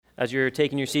As you're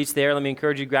taking your seats there, let me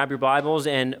encourage you to grab your Bibles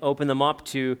and open them up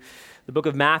to the book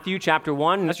of Matthew, chapter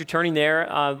 1. As you're turning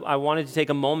there, I wanted to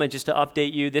take a moment just to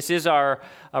update you. This is our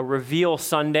Reveal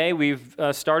Sunday. We've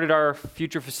started our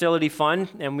Future Facility Fund,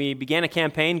 and we began a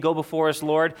campaign, Go Before Us,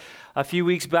 Lord, a few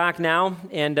weeks back now.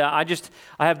 And I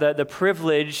have the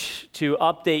privilege to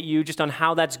update you just on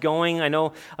how that's going. I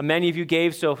know many of you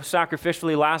gave so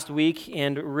sacrificially last week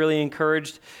and really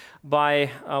encouraged by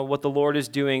what the Lord is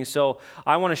doing. So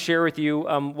I want to share with you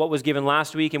what was given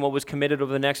last week and what was committed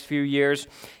over the next few years.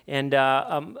 And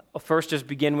first, just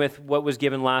begin with what was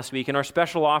given last week. In our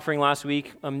special offering last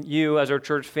week, you, as our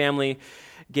church family,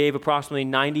 gave approximately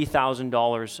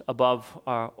 $90,000 above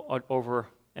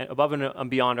and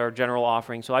beyond our general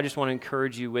offering. So I just want to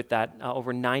encourage you with that.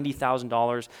 Over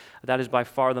 $90,000. That is by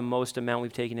far the most amount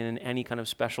we've taken in any kind of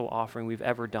special offering we've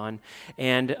ever done.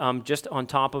 And just on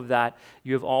top of that,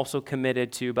 you have also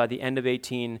committed to, by the end of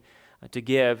 18, to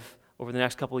give over the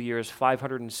next couple of years,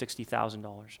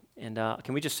 $560,000. And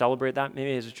can we just celebrate that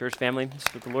maybe as a church family?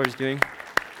 That's what the Lord is doing.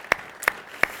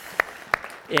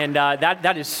 And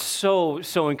that is so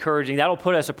encouraging. That'll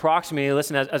put us approximately,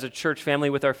 listen, as a church family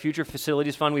with our Future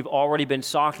Facilities Fund, we've already been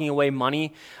socking away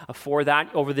money for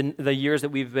that over the years that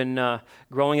we've been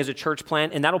growing as a church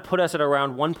plant. And that'll put us at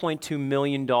around $1.2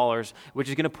 million, which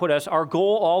is going to put us, our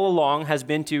goal all along has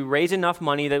been to raise enough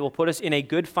money that will put us in a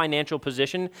good financial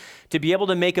position to be able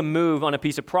to make a move on a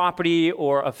piece of property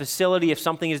or a facility if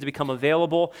something is to become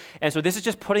available. And so this is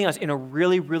just putting us in a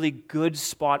really, really good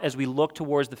spot as we look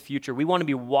towards the future. We want to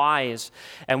be wise,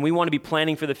 and we want to be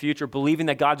planning for the future, believing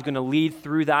that God's going to lead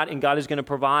through that and God is going to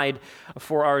provide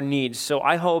for our needs. So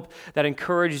I hope that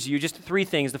encourages you. Just three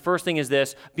things. The first thing is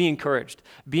this: be encouraged.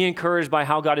 Be encouraged by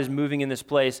how God is moving in this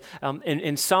place.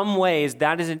 In some ways,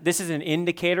 this is an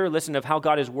indicator, listen, of how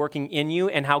God is working in you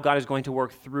and how God is going to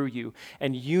work through you.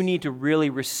 And you need to really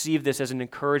receive this as an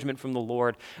encouragement from the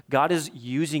Lord. God is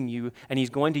using you, and He's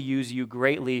going to use you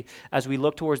greatly as we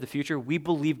look towards the future. We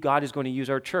believe God is going to use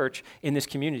our church in this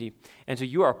community. And so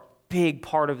you are a big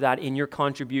part of that in your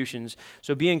contributions.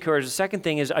 So be encouraged. The second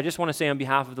thing is I just want to say on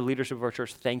behalf of the leadership of our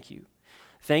church, thank you.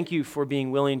 Thank you for being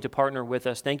willing to partner with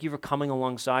us. Thank you for coming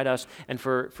alongside us and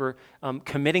for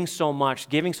committing so much,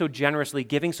 giving so generously,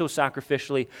 giving so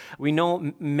sacrificially. We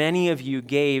know many of you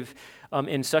gave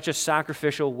in such a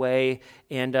sacrificial way,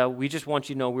 and we just want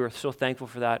you to know we are so thankful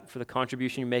for that, for the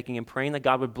contribution you're making, and praying that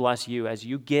God would bless you as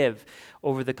you give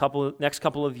over the next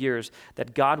couple of years,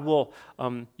 that God will,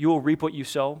 you will reap what you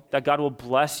sow, that God will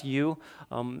bless you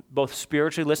both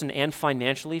spiritually, listen, and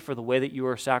financially for the way that you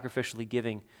are sacrificially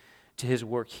giving to His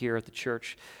work here at the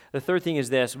church. The third thing is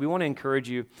this: we want to encourage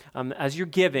you as you're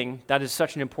giving. That is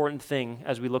such an important thing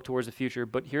as we look towards the future.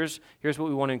 But here's what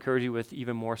we want to encourage you with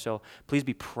even more so. Please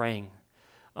be praying.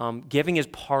 Giving is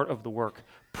part of the work.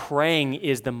 Praying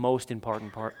is the most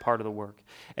important part of the work.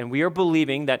 And we are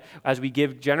believing that as we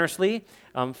give generously,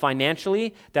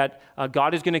 financially, that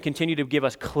God is going to continue to give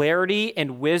us clarity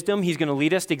and wisdom. He's going to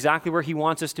lead us to exactly where He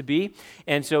wants us to be.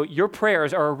 And so your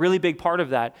prayers are a really big part of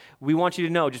that. We want you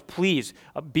to know, just please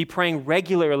be praying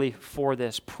regularly for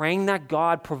this, praying that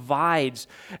God provides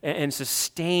and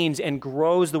sustains and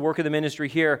grows the work of the ministry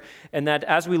here, and that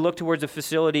as we look towards the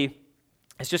facility,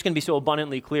 it's just going to be so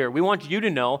abundantly clear. We want you to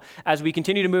know, as we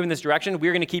continue to move in this direction,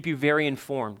 we're going to keep you very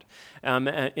informed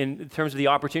in terms of the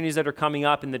opportunities that are coming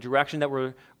up and the direction that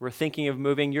we're thinking of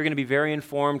moving. You're going to be very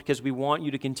informed because we want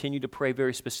you to continue to pray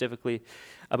very specifically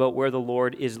about where the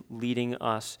Lord is leading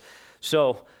us.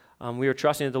 So we are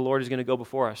trusting that the Lord is going to go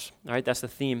before us. All right, that's the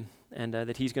theme, and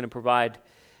that He's going to provide.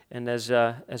 And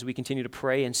as we continue to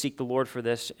pray and seek the Lord for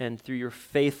this, and through your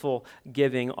faithful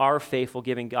giving, our faithful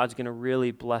giving, God's going to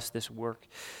really bless this work.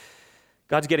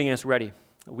 God's getting us ready.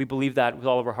 We believe that with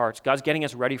all of our hearts. God's getting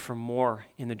us ready for more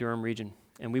in the Durham region.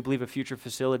 And we believe a future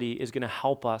facility is going to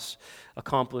help us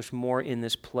accomplish more in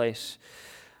this place.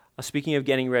 Speaking of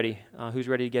getting ready, who's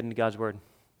ready to get into God's Word?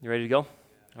 You ready to go?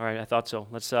 All right, I thought so.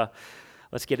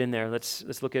 Let's get in there.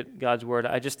 Let's look at God's Word.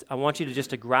 I want you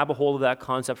to grab a hold of that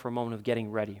concept for a moment of getting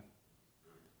ready.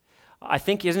 I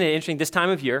think, isn't it interesting, this time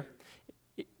of year,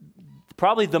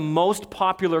 probably the most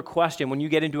popular question when you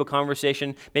get into a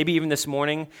conversation, maybe even this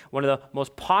morning, one of the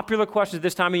most popular questions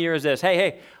this time of year is this: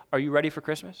 Hey, are you ready for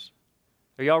Christmas?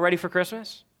 Are you all ready for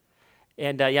Christmas?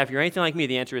 And if you're anything like me,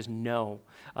 the answer is no.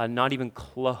 Not even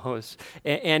close.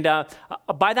 And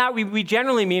by that, we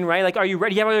generally mean, right, like, are you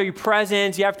ready? You have all your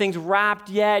presents? You have things wrapped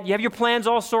yet? You have your plans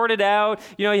all sorted out?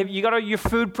 You know, you got your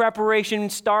food preparation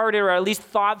started or at least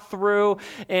thought through?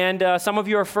 And some of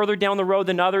you are further down the road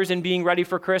than others in being ready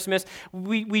for Christmas.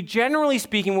 We generally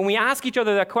speaking, when we ask each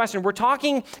other that question, we're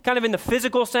talking kind of in the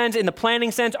physical sense, in the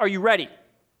planning sense, are you ready?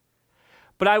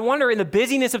 But I wonder, in the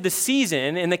busyness of the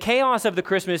season, in the chaos of the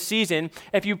Christmas season,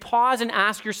 if you pause and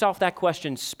ask yourself that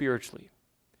question spiritually.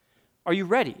 Are you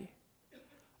ready?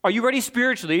 Are you ready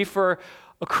spiritually for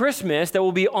a Christmas that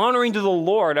will be honoring to the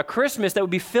Lord, a Christmas that will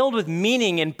be filled with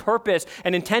meaning and purpose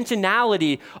and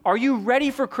intentionality? Are you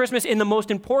ready for Christmas in the most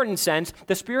important sense,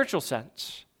 the spiritual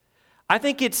sense? I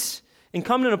think it's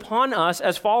incumbent upon us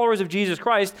as followers of Jesus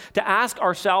Christ to ask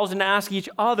ourselves and to ask each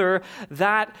other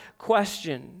that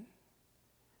question.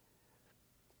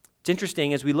 It's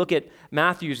interesting, as we look at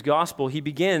Matthew's gospel, he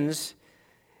begins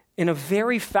in a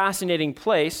very fascinating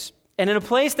place, and in a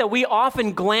place that we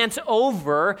often glance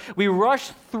over, we rush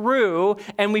through,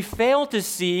 and we fail to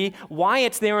see why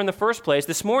it's there in the first place.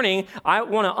 This morning, I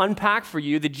want to unpack for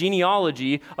you the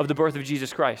genealogy of the birth of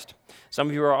Jesus Christ. Some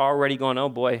of you are already going, oh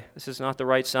boy, this is not the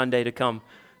right Sunday to come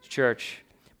to church.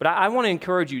 But I want to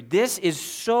encourage you, this is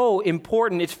so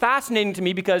important. It's fascinating to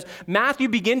me because Matthew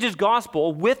begins his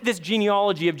gospel with this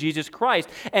genealogy of Jesus Christ.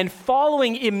 And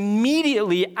following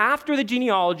immediately after the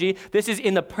genealogy, this is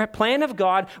in the plan of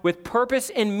God with purpose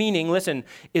and meaning, listen,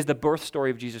 is the birth story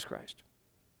of Jesus Christ.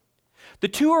 The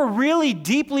two are really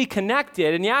deeply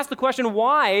connected. And you ask the question,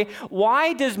 why?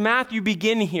 Why does Matthew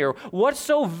begin here? What's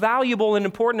so valuable and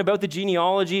important about the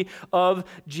genealogy of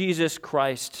Jesus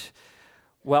Christ?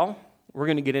 Well, we're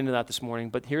going to get into that this morning,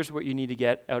 but here's what you need to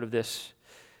get out of this.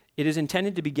 It is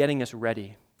intended to be getting us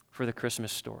ready for the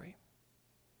Christmas story.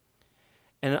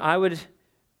 And I would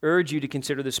urge you to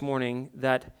consider this morning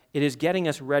that it is getting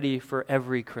us ready for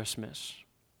every Christmas.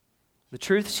 The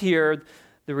truths here,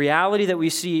 the reality that we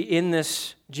see in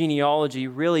this genealogy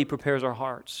really prepares our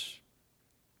hearts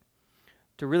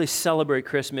to really celebrate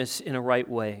Christmas in a right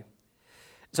way.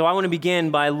 So I want to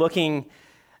begin by looking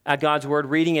at God's Word,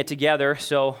 reading it together.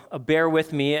 So bear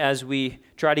with me as we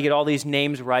try to get all these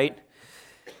names right.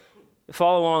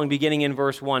 Follow along, beginning in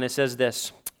verse 1. It says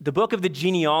this: the book of the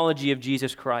genealogy of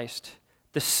Jesus Christ,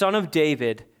 the son of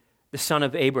David, the son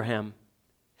of Abraham.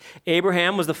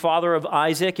 Abraham was the father of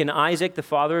Isaac, and Isaac the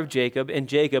father of Jacob, and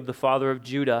Jacob the father of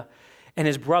Judah and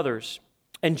his brothers,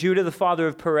 and Judah the father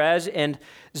of Perez and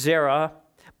Zerah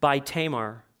by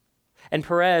Tamar. And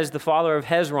Perez, the father of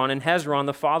Hezron, and Hezron,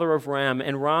 the father of Ram,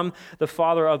 and Ram, the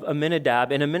father of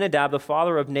Amminadab, and Amminadab, the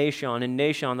father of Nahshon, and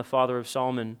Nahshon, the father of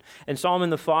Salmon, and Salmon,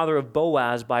 the father of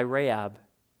Boaz by Rahab.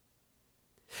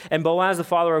 And Boaz, the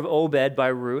father of Obed by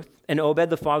Ruth, and Obed,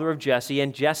 the father of Jesse,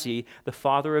 and Jesse, the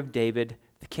father of David,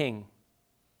 the king.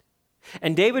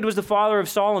 And David was the father of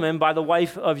Solomon by the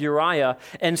wife of Uriah,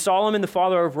 and Solomon the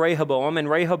father of Rehoboam, and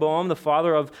Rehoboam the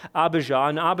father of Abijah,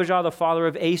 and Abijah the father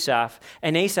of Asaph,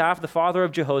 and Asaph the father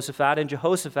of Jehoshaphat, and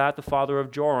Jehoshaphat the father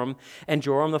of Joram, and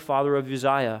Joram the father of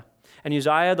Uzziah, and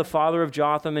Uzziah the father of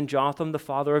Jotham, and Jotham the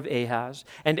father of Ahaz,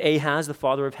 and Ahaz the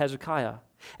father of Hezekiah.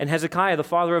 And Hezekiah the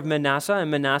father of Manasseh,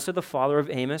 and Manasseh the father of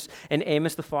Amos, and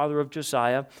Amos the father of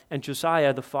Josiah, and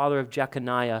Josiah the father of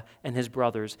Jeconiah and his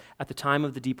brothers at the time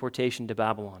of the deportation to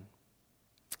Babylon.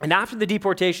 And after the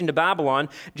deportation to Babylon,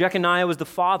 Jeconiah was the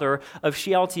father of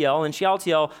Shealtiel, and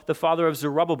Shealtiel the father of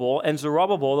Zerubbabel, and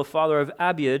Zerubbabel the father of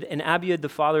Abiud, and Abiud the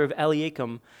father of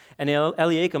Eliakim, and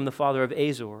Eliakim the father of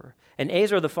Azor, and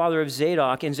Azor the father of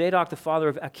Zadok, and Zadok the father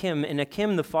of Achim, and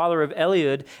Achim the father of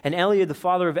Eliud, and Eliud the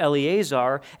father of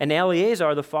Eleazar, and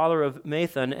Eleazar the father of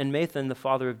Mathan, and Mathan the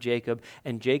father of Jacob,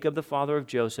 and Jacob the father of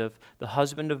Joseph, the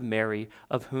husband of Mary,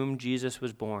 of whom Jesus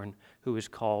was born, who is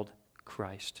called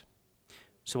Christ.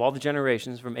 So all the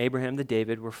generations from Abraham to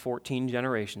David were 14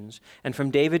 generations, and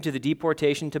from David to the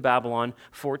deportation to Babylon,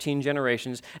 14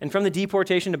 generations, and from the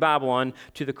deportation to Babylon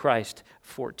to the Christ,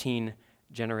 14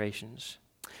 generations.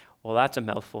 Well, that's a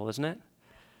mouthful, isn't it?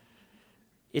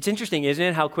 It's interesting, isn't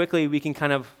it, how quickly we can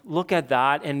kind of look at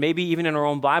that, and maybe even in our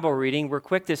own Bible reading, we're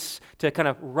quick to kind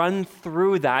of run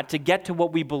through that to get to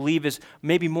what we believe is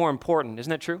maybe more important. Isn't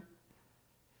that true?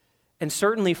 And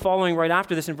certainly following right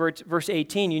after this in verse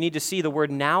 18, you need to see the word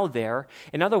now there.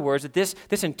 In other words, that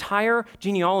this entire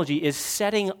genealogy is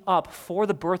setting up for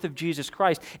the birth of Jesus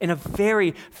Christ in a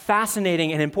very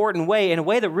fascinating and important way, in a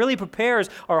way that really prepares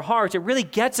our hearts. It really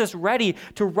gets us ready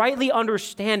to rightly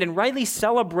understand and rightly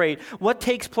celebrate what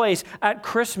takes place at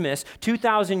Christmas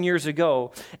 2,000 years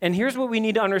ago. And here's what we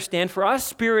need to understand. For us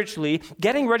spiritually,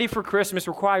 getting ready for Christmas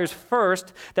requires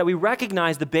first that we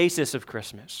recognize the basis of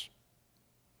Christmas.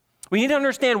 We need to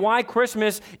understand why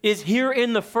Christmas is here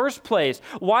in the first place,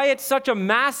 why it's such a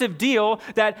massive deal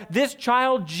that this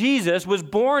child Jesus was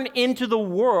born into the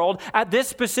world at this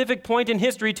specific point in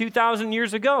history 2,000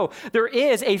 years ago. There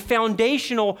is a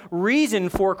foundational reason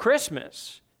for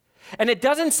Christmas. And it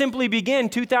doesn't simply begin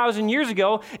 2,000 years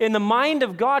ago. In the mind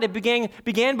of God, it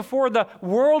began before the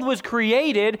world was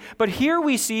created. But here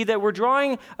we see that we're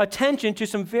drawing attention to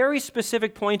some very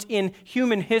specific points in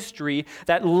human history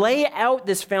that lay out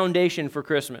this foundation for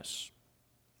Christmas.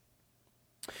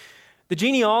 The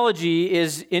genealogy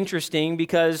is interesting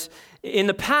because in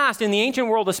the past, in the ancient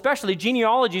world especially,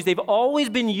 genealogies, they've always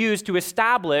been used to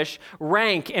establish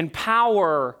rank and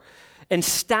power and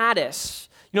status.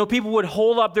 People would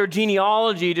hold up their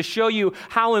genealogy to show you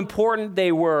how important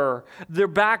they were, their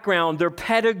background, their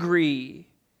pedigree.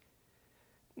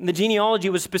 The genealogy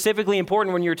was specifically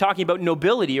important when you're talking about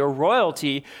nobility or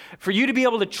royalty. For you to be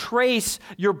able to trace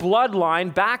your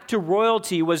bloodline back to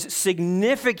royalty was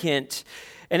significant,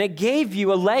 and it gave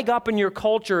you a leg up in your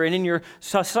culture and in your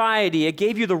society. It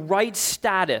gave you the right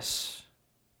status.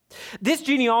 This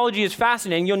genealogy is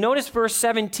fascinating. You'll notice verse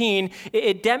 17,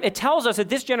 it tells us that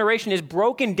this generation is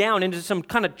broken down into some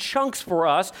kind of chunks for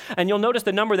us, and you'll notice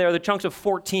the number there, the chunks of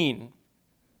 14.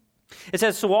 It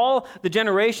says, so all the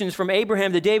generations from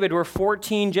Abraham to David were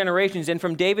 14 generations, and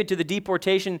from David to the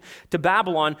deportation to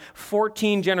Babylon,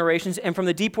 14 generations, and from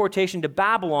the deportation to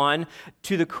Babylon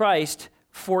to the Christ,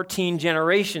 14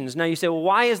 generations. Now you say, well,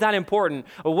 why is that important?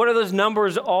 Well, what are those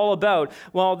numbers all about?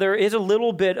 Well, there is a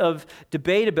little bit of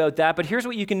debate about that, but here's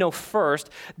what you can know first.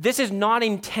 This is not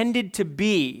intended to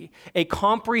be a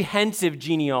comprehensive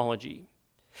genealogy.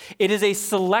 It is a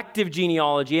selective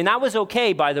genealogy, and that was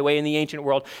okay, by the way, in the ancient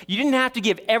world. You didn't have to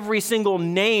give every single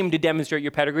name to demonstrate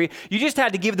your pedigree. You just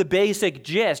had to give the basic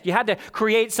gist. You had to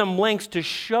create some links to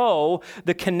show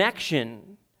the connection.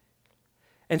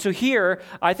 And so here,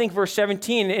 I think verse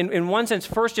 17, in one sense,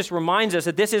 first just reminds us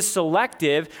that this is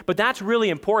selective, but that's really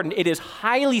important. It is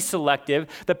highly selective.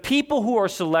 The people who are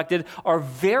selected are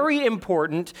very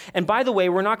important. And by the way,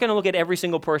 we're not going to look at every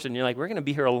single person. You're like, we're going to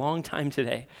be here a long time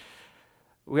today.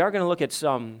 We are going to look at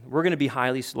some. We're going to be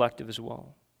highly selective as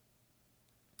well.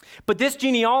 But this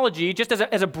genealogy, just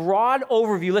as a broad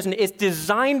overview, listen, it's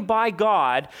designed by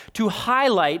God to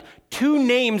highlight two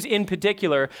names in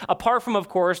particular, apart from, of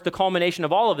course, the culmination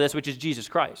of all of this, which is Jesus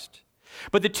Christ.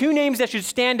 But the two names that should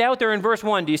stand out there in verse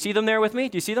 1, do you see them there with me?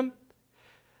 Do you see them?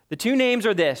 The two names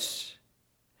are this: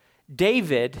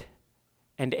 David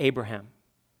and Abraham.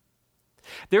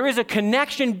 There is a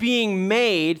connection being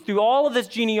made through all of this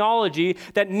genealogy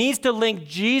that needs to link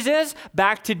Jesus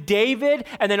back to David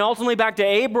and then ultimately back to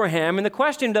Abraham. And the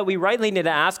question that we rightly need to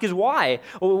ask is why?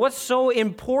 Well, what's so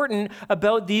important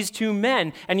about these two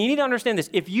men? And you need to understand this.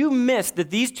 If you miss that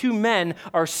these two men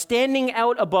are standing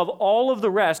out above all of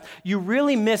the rest, you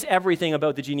really miss everything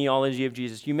about the genealogy of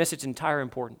Jesus. You miss its entire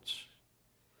importance.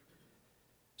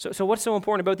 So what's so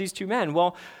important about these two men?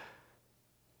 Well,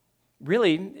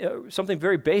 really, something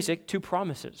very basic, two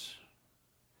promises.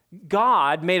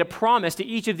 God made a promise to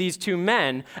each of these two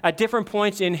men at different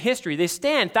points in history. They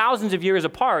stand thousands of years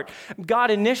apart.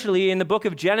 God initially, in the book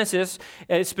of Genesis,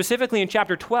 specifically in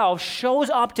chapter 12,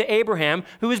 shows up to Abraham,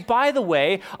 who is, by the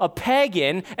way, a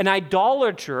pagan, an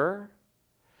idolater.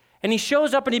 And he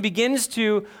shows up and he begins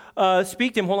to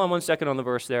speak to him. Hold on one second on the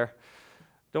verse there.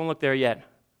 Don't look there yet.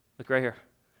 Look right here.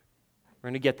 We're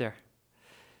going to get there.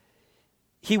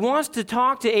 He wants to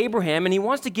talk to Abraham, and he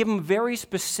wants to give him a very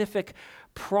specific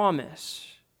promise.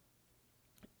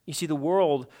 You see, the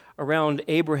world around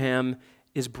Abraham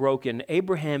is broken.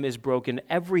 Abraham is broken.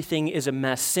 Everything is a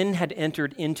mess. Sin had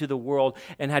entered into the world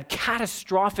and had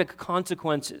catastrophic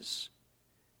consequences.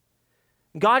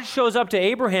 God shows up to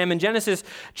Abraham in Genesis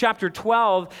chapter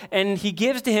 12, and he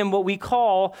gives to him what we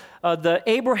call the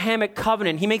Abrahamic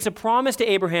covenant. He makes a promise to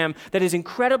Abraham that is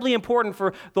incredibly important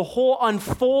for the whole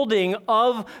unfolding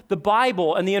of the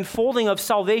Bible and the unfolding of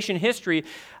salvation history.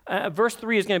 Verse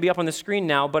 3 is going to be up on the screen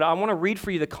now, but I want to read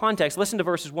for you the context. Listen to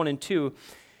verses 1 and 2.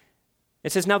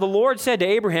 It says, "Now the Lord said to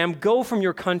Abraham, 'Go from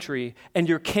your country and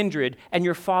your kindred and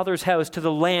your father's house to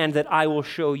the land that I will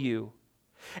show you.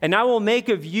 And I will make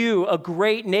of you a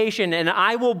great nation, and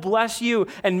I will bless you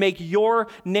and make your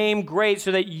name great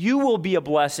so that you will be a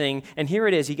blessing.'" And here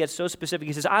it is. He gets so specific.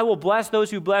 He says, "I will bless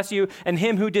those who bless you, and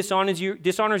him who dishonors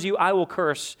you, I will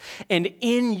curse. And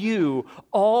in you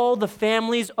all the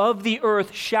families of the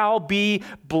earth shall be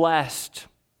blessed."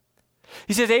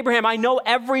 He says, Abraham, I know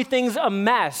everything's a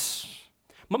mess.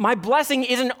 My blessing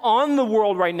isn't on the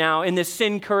world right now in this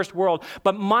sin-cursed world,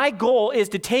 but my goal is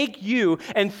to take you,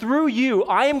 and through you,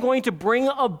 I am going to bring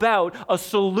about a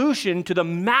solution to the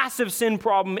massive sin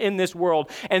problem in this world.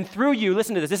 And through you,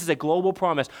 listen to this is a global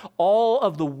promise, all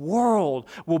of the world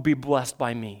will be blessed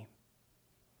by me.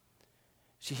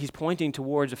 See, he's pointing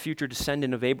towards a future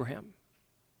descendant of Abraham.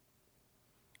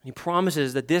 He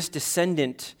promises that this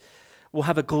descendant will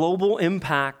have a global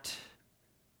impact.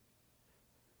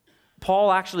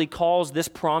 Paul actually calls this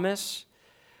promise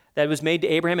that was made to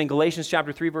Abraham in Galatians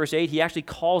chapter 3, verse 8, he actually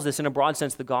calls this in a broad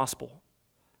sense the gospel.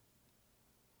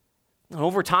 And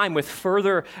over time, with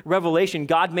further revelation,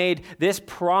 God made this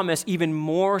promise even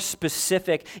more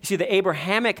specific. You see, the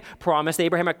Abrahamic promise, the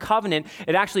Abrahamic covenant,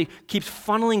 it actually keeps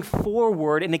funneling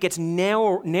forward and it gets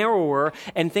narrower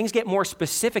and things get more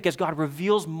specific as God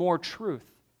reveals more truth.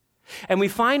 And we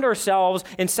find ourselves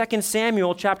in 2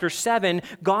 Samuel chapter 7,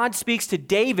 God speaks to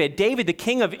David, the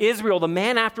king of Israel, the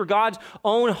man after God's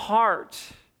own heart.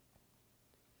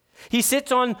 He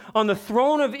sits on the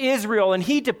throne of Israel, and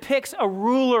he depicts a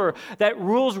ruler that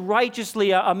rules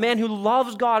righteously, a man who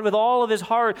loves God with all of his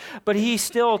heart, but he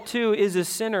still, too, is a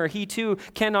sinner. He, too,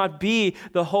 cannot be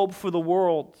the hope for the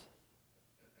world.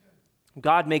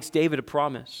 God makes David a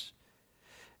promise.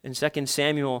 In 2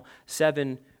 Samuel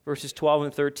 7, verses 12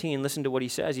 and 13, listen to what he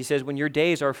says. He says, when your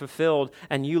days are fulfilled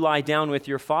and you lie down with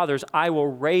your fathers, I will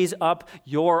raise up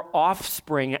your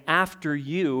offspring after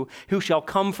you, who shall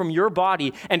come from your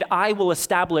body, and I will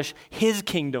establish his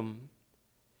kingdom.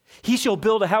 He shall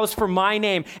build a house for my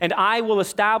name, and I will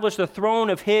establish the throne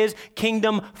of his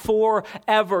kingdom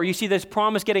forever. You see this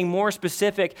promise getting more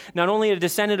specific. Not only a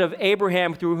descendant of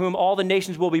Abraham through whom all the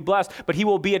nations will be blessed, but he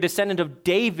will be a descendant of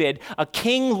David, a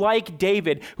king like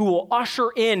David, who will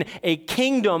usher in a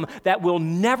kingdom that will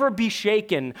never be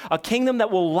shaken, a kingdom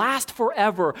that will last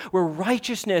forever, where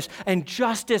righteousness and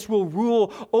justice will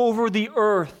rule over the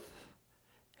earth.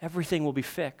 Everything will be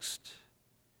fixed.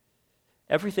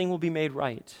 Everything will be made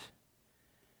right.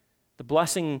 The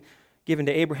blessing given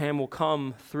to Abraham will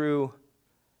come through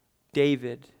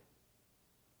David.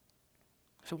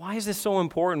 So why is this so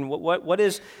important? What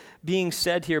is being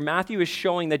said here? Matthew is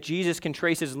showing that Jesus can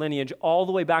trace his lineage all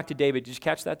the way back to David. Did you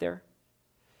catch that there?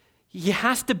 He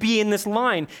has to be in this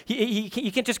line. You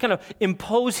can't just kind of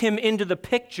impose him into the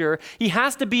picture. He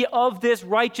has to be of this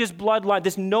righteous bloodline,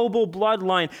 this noble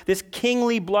bloodline, this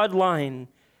kingly bloodline.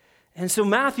 And so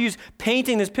Matthew's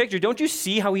painting this picture. Don't you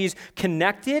see how he's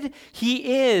connected?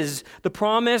 He is the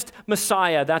promised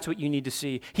Messiah. That's what you need to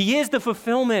see. He is the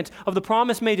fulfillment of the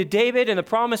promise made to David and the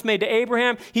promise made to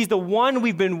Abraham. He's the one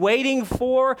we've been waiting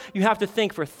for. You have to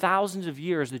think for thousands of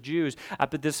years, the Jews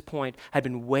up at this point had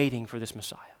been waiting for this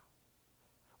Messiah.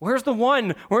 Where's the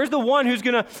one? Where's the one who's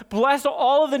going to bless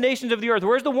all of the nations of the earth?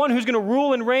 Where's the one who's going to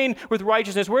rule and reign with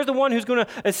righteousness? Where's the one who's going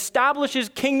to establish his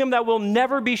kingdom that will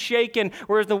never be shaken?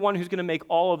 Where's the one who's going to make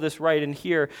all of this right? And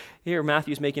here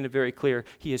Matthew's making it very clear.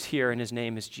 He is here, and his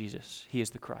name is Jesus. He is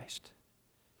the Christ.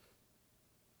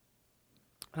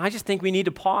 And I just think we need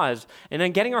to pause. And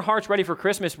then getting our hearts ready for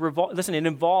Christmas, listen, it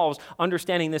involves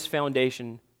understanding this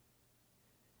foundation.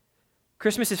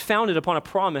 Christmas is founded upon a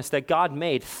promise that God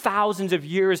made thousands of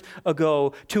years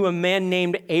ago to a man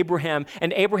named Abraham.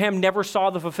 And Abraham never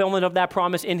saw the fulfillment of that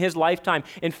promise in his lifetime.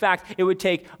 In fact, it would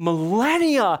take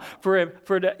millennia for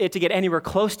it to get anywhere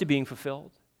close to being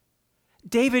fulfilled.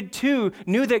 David, too,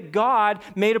 knew that God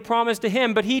made a promise to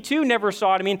him, but he, too, never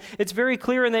saw it. I mean, it's very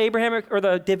clear in the Abrahamic or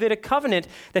the Davidic covenant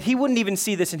that he wouldn't even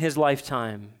see this in his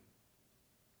lifetime.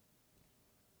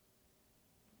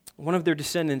 One of their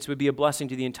descendants would be a blessing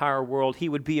to the entire world. He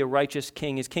would be a righteous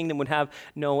king. His kingdom would have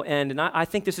no end. And I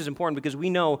think this is important because we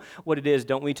know what it is,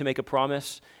 don't we, to make a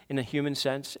promise in a human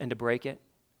sense and to break it?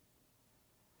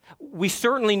 We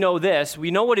certainly know this.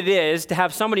 We know what it is to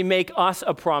have somebody make us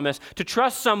a promise, to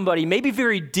trust somebody maybe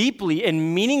very deeply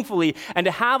and meaningfully, and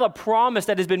to have a promise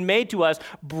that has been made to us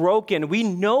broken. We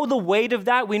know the weight of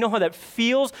that. We know how that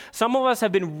feels. Some of us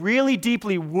have been really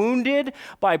deeply wounded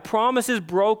by promises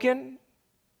broken.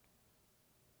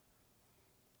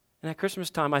 And at Christmas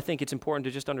time, I think it's important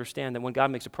to just understand that when God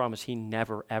makes a promise, he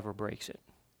never, ever breaks it.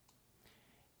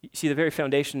 You see, the very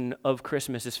foundation of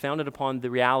Christmas is founded upon the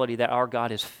reality that our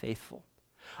God is faithful.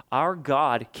 Our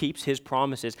God keeps his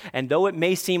promises. And though it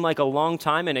may seem like a long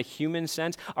time in a human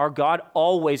sense, our God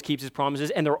always keeps his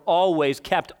promises, and they're always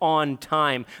kept on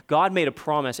time. God made a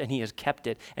promise, and he has kept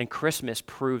it. And Christmas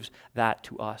proves that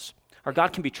to us. Our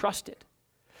God can be trusted.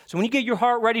 So when you get your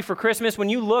heart ready for Christmas, when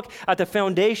you look at the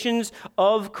foundations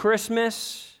of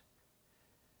Christmas,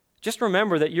 just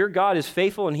remember that your God is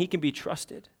faithful and he can be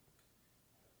trusted.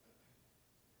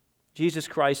 Jesus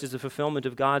Christ is the fulfillment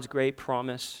of God's great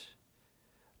promise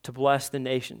to bless the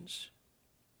nations.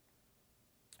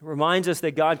 It reminds us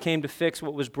that God came to fix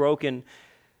what was broken,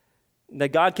 that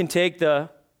God can take the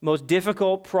most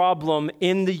difficult problem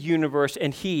in the universe,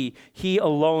 and he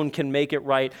alone can make it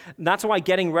right. And that's why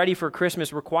getting ready for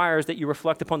Christmas requires that you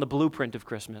reflect upon the blueprint of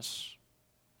Christmas.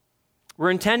 We're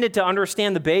intended to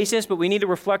understand the basis, but we need to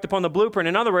reflect upon the blueprint.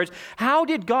 In other words, how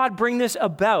did God bring this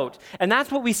about? And that's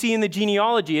what we see in the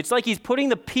genealogy. It's like he's putting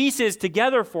the pieces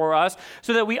together for us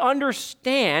so that we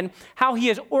understand how he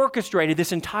has orchestrated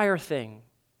this entire thing.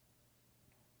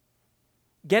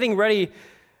 Getting ready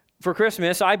for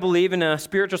Christmas, I believe, in a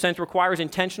spiritual sense, requires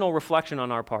intentional reflection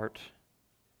on our part.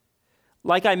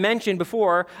 Like I mentioned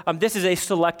before, this is a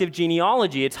selective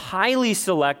genealogy. It's highly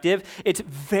selective. It's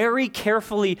very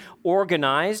carefully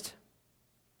organized.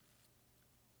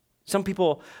 Some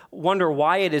people wonder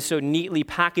why it is so neatly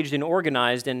packaged and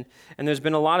organized, and there's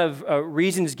been a lot of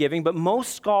reasons given, but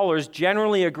most scholars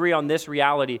generally agree on this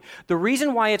reality. The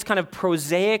reason why it's kind of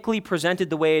prosaically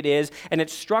presented the way it is, and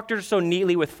it's structured so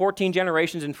neatly with 14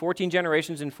 generations and 14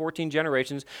 generations and 14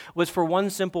 generations, was for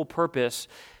one simple purpose,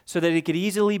 so that it could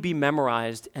easily be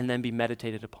memorized and then be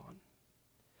meditated upon.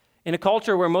 In a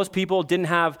culture where most people didn't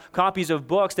have copies of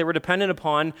books, they were dependent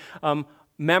upon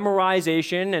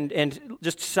memorization and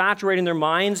just saturating their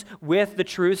minds with the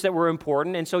truths that were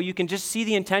important. And so you can just see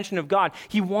the intention of God.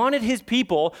 He wanted his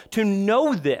people to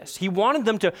know this. He wanted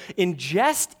them to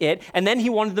ingest it, and then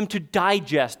he wanted them to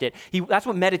digest it. That's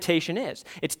what meditation is.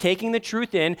 It's taking the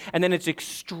truth in, and then it's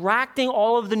extracting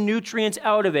all of the nutrients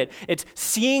out of it. It's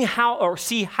see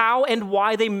how and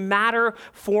why they matter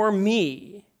for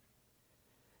me.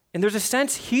 And there's a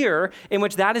sense here in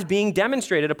which that is being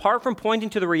demonstrated. Apart from pointing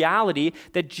to the reality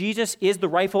that Jesus is the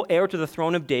rightful heir to the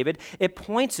throne of David, it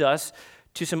points us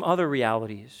to some other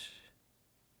realities.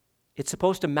 It's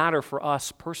supposed to matter for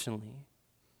us personally.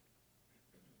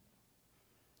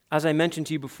 As I mentioned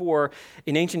to you before,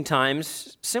 in ancient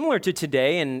times, similar to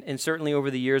today, and certainly over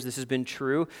the years this has been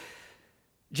true,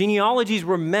 genealogies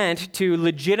were meant to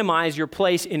legitimize your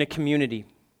place in a community.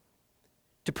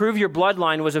 To prove your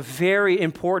bloodline was a very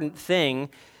important thing,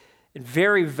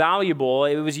 very valuable.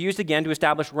 It was used again to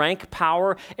establish rank,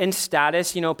 power, and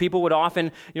status. People would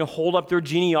often, hold up their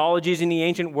genealogies in the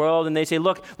ancient world, and they say,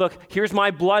 look, here's my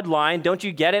bloodline. Don't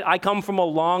you get it? I come from a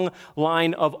long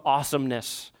line of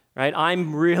awesomeness. Right?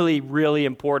 I'm really, really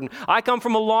important. I come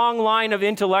from a long line of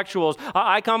intellectuals.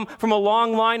 I come from a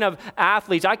long line of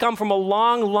athletes. I come from a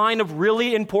long line of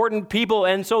really important people,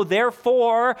 and so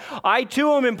therefore, I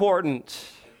too am important.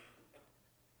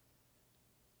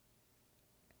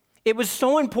 It was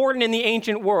so important in the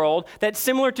ancient world that,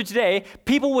 similar to today,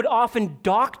 people would often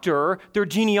doctor their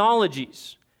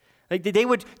genealogies. Like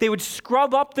they would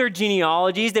scrub up their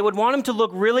genealogies. They would want them to look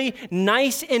really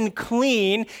nice and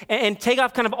clean and take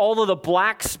off kind of all of the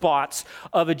black spots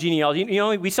of a genealogy.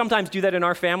 We sometimes do that in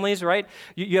our families, right?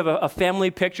 You have a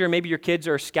family picture. Maybe your kids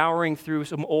are scouring through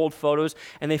some old photos,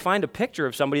 and they find a picture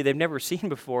of somebody they've never seen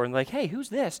before, and like, hey, who's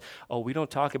this? Oh, we don't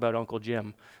talk about Uncle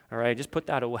Jim. All right, just put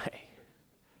that away.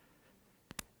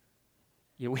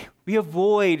 We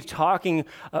avoid talking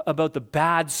about the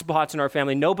bad spots in our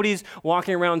family. Nobody's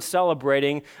walking around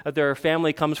celebrating that their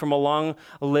family comes from a long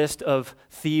list of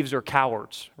thieves or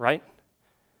cowards, right?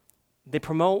 They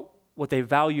promote what they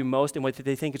value most and what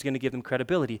they think is going to give them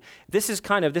credibility. This is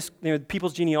kind of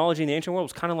people's genealogy in the ancient world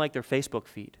was kind of like their Facebook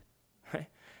feed, right?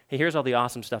 Hey, here's all the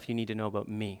awesome stuff you need to know about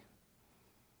me.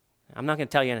 I'm not going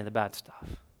to tell you any of the bad stuff.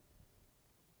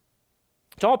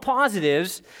 It's all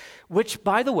positives, which,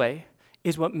 by the way,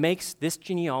 is what makes this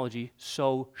genealogy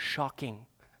so shocking.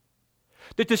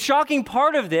 That the shocking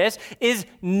part of this is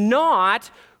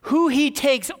not who he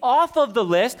takes off of the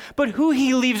list, but who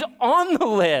he leaves on the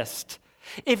list.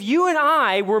 If you and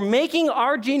I were making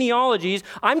our genealogies,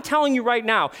 I'm telling you right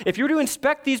now, if you were to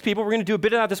inspect these people, we're going to do a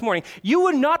bit of that this morning, you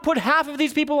would not put half of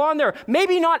these people on there,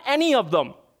 maybe not any of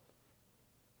them.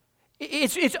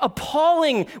 It's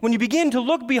appalling when you begin to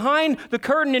look behind the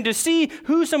curtain and to see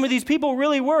who some of these people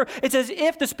really were. It's as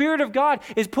if the Spirit of God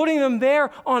is putting them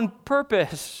there on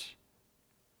purpose.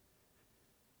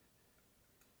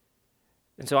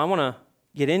 And so I want to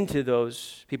get into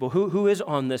those people. Who is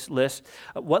on this list?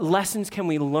 What lessons can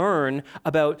we learn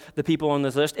about the people on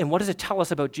this list? And what does it tell us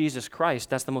about Jesus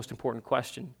Christ? That's the most important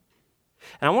question.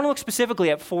 And I want to look specifically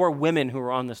at 4 women who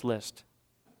are on this list.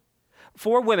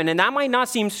 4 women, and that might not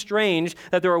seem strange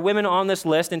that there are women on this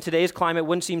list. In today's climate, it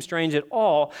wouldn't seem strange at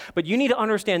all, but you need to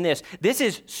understand this. This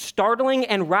is startling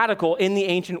and radical in the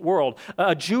ancient world.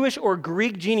 A Jewish or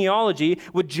Greek genealogy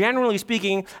would, generally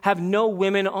speaking, have no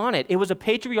women on it. It was a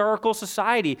patriarchal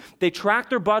society. They tracked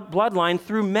their bloodline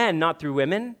through men, not through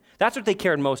women. That's what they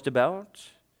cared most about.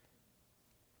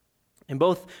 In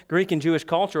both Greek and Jewish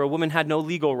culture, a woman had no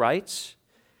legal rights.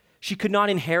 She could not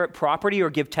inherit property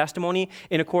or give testimony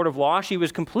in a court of law. She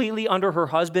was completely under her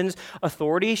husband's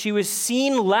authority. She was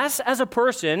seen less as a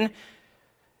person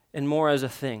and more as a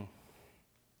thing.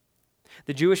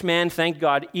 The Jewish man thanked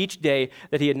God each day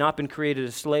that he had not been created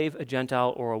a slave, a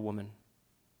Gentile, or a woman.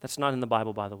 That's not in the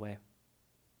Bible, by the way.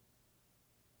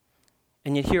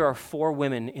 And yet here are 4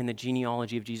 women in the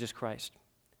genealogy of Jesus Christ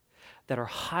that are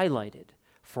highlighted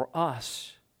for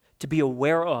us to be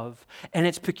aware of. And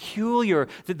it's peculiar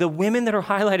that the women that are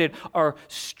highlighted are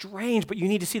strange, but you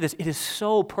need to see this. It is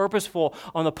so purposeful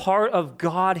on the part of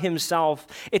God himself.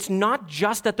 It's not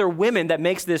just that they're women that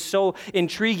makes this so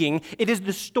intriguing. It is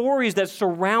the stories that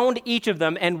surround each of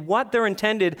them and what they're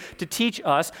intended to teach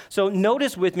us. So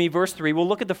notice with me verse 3. We'll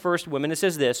look at the first woman. It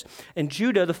says this, and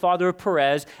Judah, the father of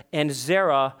Perez, and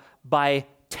Zerah by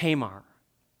Tamar.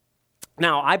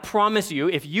 Now, I promise you,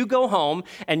 if you go home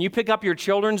and you pick up your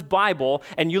children's Bible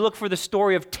and you look for the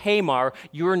story of Tamar,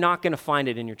 you're not going to find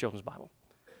it in your children's Bible,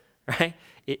 right?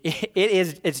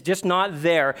 It's just not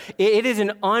there. It is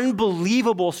an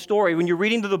unbelievable story. When you're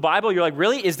reading through the Bible, you're like,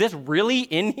 really? Is this really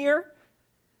in here?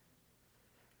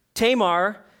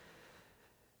 Tamar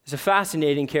is a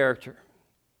fascinating character.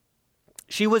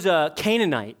 She was a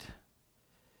Canaanite,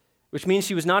 which means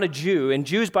she was not a Jew. And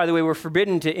Jews, by the way, were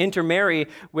forbidden to intermarry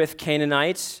with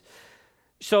Canaanites.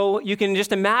 So you can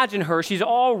just imagine her. She's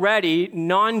already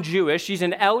non-Jewish. She's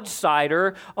an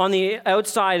outsider on the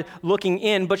outside looking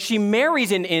in, but she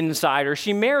marries an insider.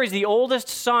 She marries the oldest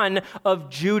son of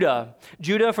Judah.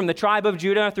 Judah from the tribe of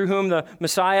Judah through whom the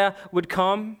Messiah would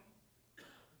come.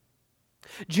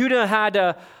 Judah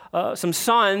had some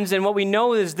sons, and what we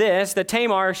know is this, that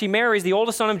Tamar, she marries the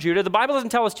oldest son of Judah. The Bible doesn't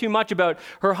tell us too much about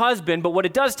her husband, but what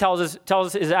it does tell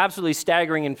us is absolutely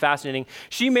staggering and fascinating.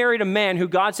 She married a man who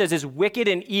God says is wicked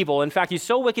and evil. In fact, he's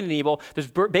so wicked and evil,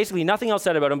 there's basically nothing else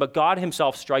said about him, but God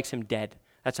himself strikes him dead.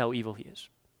 That's how evil he is.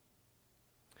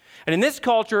 And in this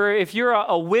culture, if you're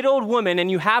a widowed woman and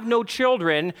you have no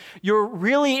children, you're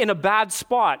really in a bad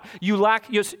spot.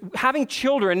 Having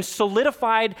children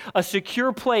solidified a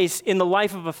secure place in the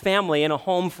life of a family and a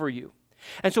home for you.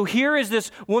 And so here is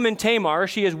this woman, Tamar.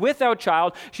 She is without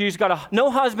child. She's got no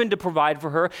husband to provide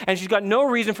for her, and she's got no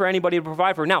reason for anybody to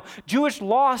provide for her. Now, Jewish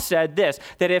law said this,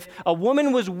 that if a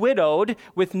woman was widowed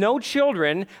with no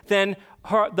children, then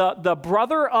the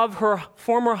brother of her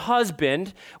former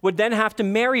husband would then have to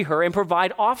marry her and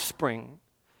provide offspring.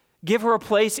 Give her a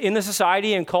place in the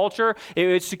society and culture.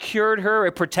 It secured her.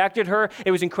 It protected her. It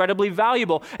was incredibly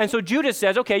valuable. And so Judah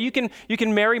says, okay, you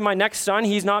can marry my next son.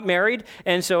 He's not married.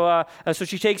 And so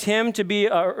she takes him to be,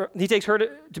 he takes her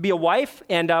to be a wife.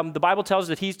 And the Bible tells us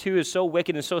that he too is so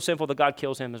wicked and so sinful that God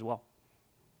kills him as well.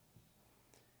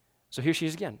 So here she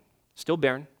is again, still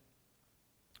barren,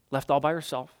 left all by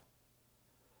herself.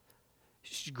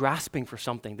 She's grasping for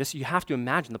something. This, you have to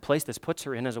imagine the place this puts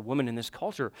her in as a woman in this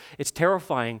culture. It's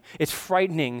terrifying. It's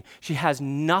frightening. She has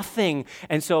nothing.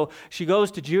 And so she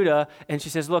goes to Judah and she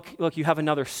says, look, you have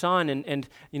another son and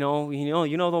you know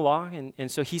the law. And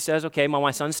so he says, okay,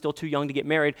 my son's still too young to get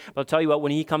married, but I'll tell you what,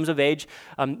 when he comes of age,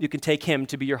 you can take him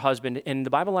to be your husband. And the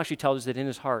Bible actually tells us that in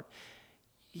his heart,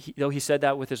 though he said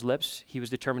that with his lips, he was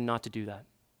determined not to do that.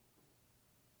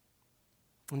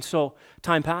 And so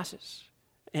time passes.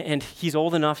 And he's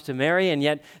old enough to marry, and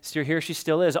yet here she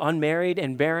still is, unmarried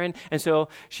and barren. And so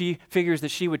she figures that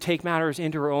she would take matters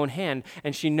into her own hand,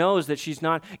 and she knows that she's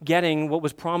not getting what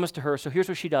was promised to her. So here's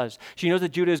what she does. She knows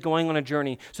that Judah is going on a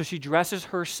journey, so she dresses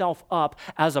herself up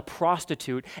as a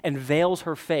prostitute and veils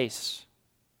her face.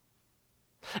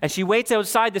 And she waits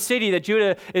outside the city that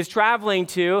Judah is traveling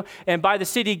to and by the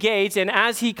city gates. And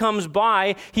as he comes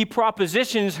by, he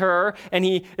propositions her and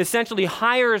he essentially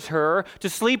hires her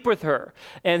to sleep with her.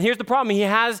 And here's the problem. He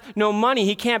has no money.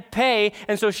 He can't pay.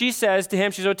 And so she says to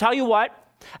him, I'll tell you what,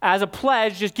 as a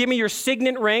pledge, just give me your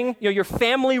signet ring, your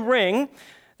family ring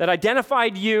that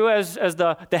identified you as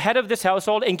the head of this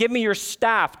household, and give me your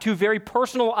staff, 2 very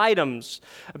personal items,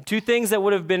 2 things that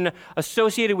would have been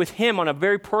associated with him on a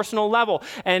very personal level.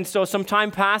 And so some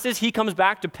time passes, he comes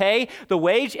back to pay the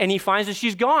wage, and he finds that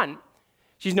she's gone.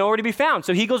 She's nowhere to be found.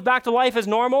 So he goes back to life as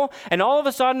normal, and all of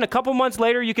a sudden, a couple months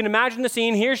later, you can imagine the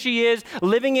scene, here she is,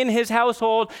 living in his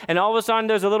household, and all of a sudden,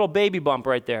 there's a little baby bump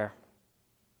right there.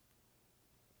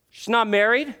 She's not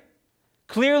married.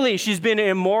 Clearly, she's been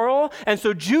immoral, and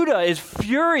so Judah is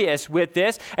furious with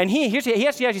this, and he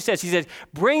actually says,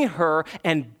 bring her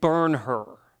and burn her.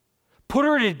 Put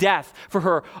her to death for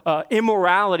her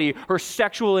immorality, her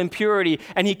sexual impurity,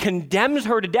 and he condemns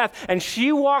her to death, and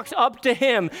she walks up to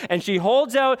him, and she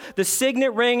holds out the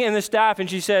signet ring and the staff, and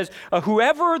she says,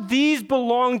 whoever these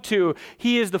belong to,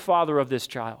 he is the father of this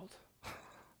child.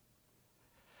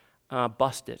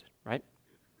 Busted, right?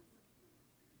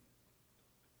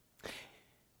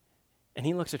 And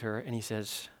he looks at her and he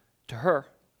says to her,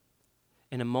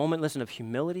 in a moment, listen, of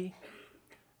humility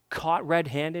caught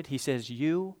red-handed, he says,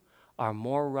 you are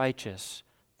more righteous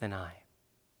than I.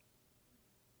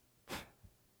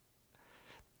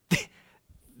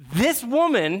 This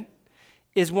woman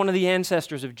is one of the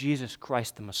ancestors of Jesus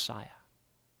Christ, the Messiah.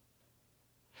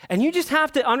 And you just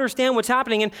have to understand what's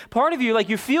happening. And part of you, like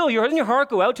you feel, doesn't your heart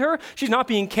go out to her? She's not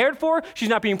being cared for. She's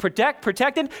not being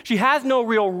protected. She has no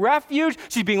real refuge.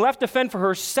 She's being left to fend for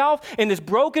herself in this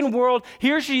broken world.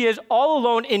 Here she is all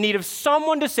alone in need of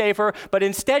someone to save her. But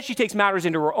instead, she takes matters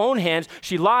into her own hands.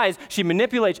 She lies. She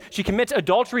manipulates. She commits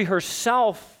adultery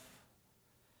herself.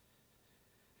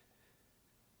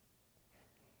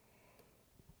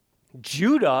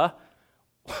 Judah?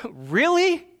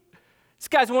 Really? This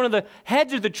guy's one of the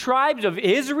heads of the tribes of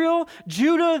Israel.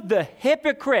 Judah, the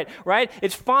hypocrite, right?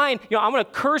 It's fine. I'm going to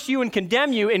curse you and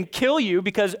condemn you and kill you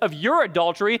because of your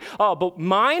adultery. But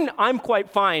mine, I'm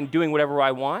quite fine doing whatever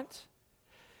I want.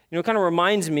 It kind of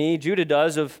reminds me, Judah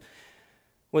does, of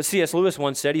what C.S. Lewis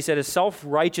once said. He said, a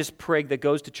self-righteous prig that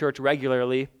goes to church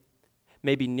regularly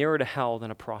may be nearer to hell than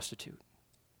a prostitute.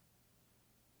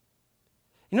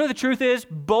 The truth is,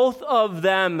 both of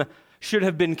them should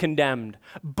have been condemned.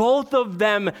 Both of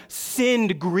them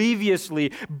sinned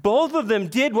grievously. Both of them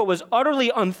did what was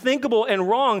utterly unthinkable and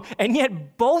wrong, and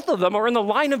yet both of them are in the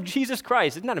line of Jesus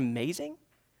Christ. Isn't that amazing?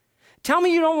 Tell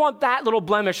me you don't want that little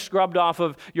blemish scrubbed off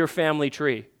of your family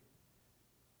tree.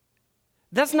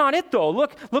 That's not it, though.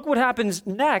 Look what happens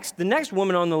next. The next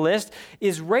woman on the list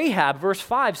is Rahab. Verse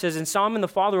 5 says, and Solomon, the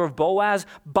father of Boaz,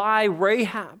 by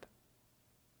Rahab.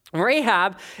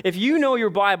 Rahab, if you know your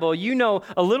Bible, you know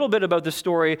a little bit about the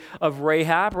story of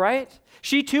Rahab, right?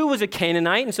 She too was a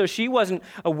Canaanite, and so she wasn't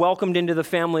welcomed into the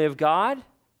family of God.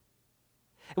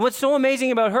 And what's so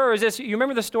amazing about her is this. You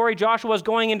remember the story? Joshua's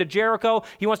going into Jericho.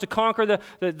 He wants to conquer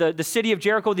the city of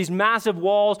Jericho, these massive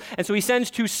walls. And so he sends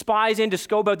 2 spies in to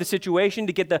scope out the situation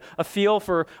to get a feel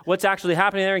for what's actually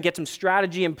happening there and get some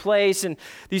strategy in place. And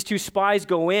these 2 spies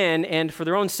go in, and for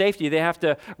their own safety, they have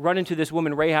to run into this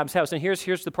woman Rahab's house. And here's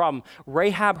the problem.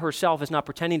 Rahab herself is not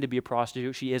pretending to be a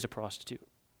prostitute. She is a prostitute.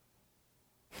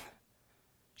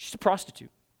 She's a prostitute.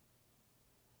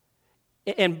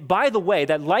 And by the way,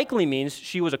 that likely means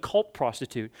she was a cult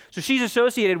prostitute. So she's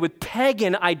associated with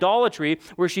pagan idolatry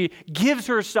where she gives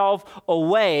herself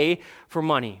away for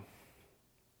money.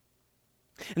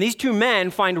 And these 2 men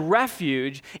find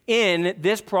refuge in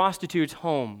this prostitute's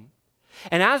home.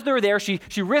 And as they're there, she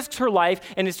risks her life,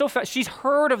 and it's so fast. She's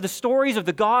heard of the stories of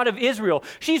the God of Israel.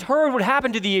 She's heard what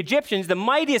happened to the Egyptians, the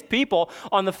mightiest people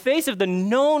on the face of the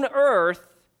known earth.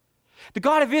 The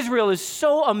God of Israel is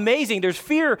so amazing. There's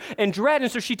fear and dread.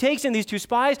 And so she takes in these 2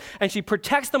 spies and she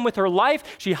protects them with her life.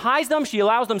 She hides them. She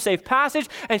allows them safe passage.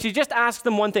 And she just asks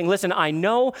them one thing. Listen, I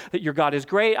know that your God is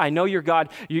great. I know your God,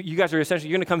 you guys are essentially,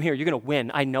 you're going to come here. You're going to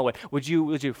win. I know it. Would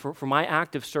you for my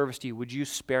act of service to you, would you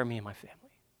spare me and my family?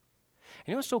 And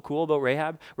you know what's so cool about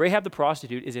Rahab? Rahab the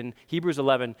prostitute is in Hebrews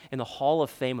 11 in the Hall of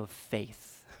Fame of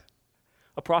Faith.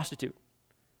 A prostitute.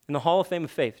 In the Hall of Fame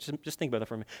of Faith. Just think about that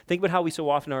for a minute. Think about how we so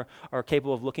often are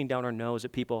capable of looking down our nose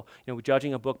at people,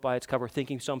 judging a book by its cover,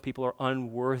 thinking some people are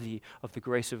unworthy of the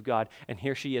grace of God. And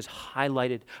here she is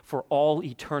highlighted for all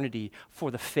eternity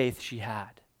for the faith she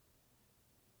had.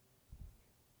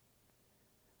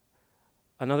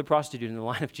 Another prostitute in the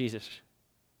line of Jesus.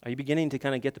 Are you beginning to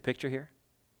kind of get the picture here?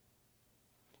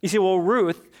 You see, well,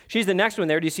 Ruth, she's the next one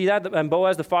there. Do you see that? And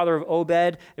Boaz, the father of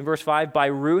Obed, in verse 5, by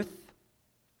Ruth.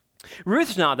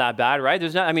 Ruth's not that bad,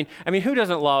 right? I mean, who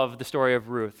doesn't love the story of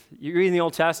Ruth? You read in the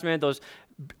Old Testament, those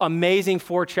amazing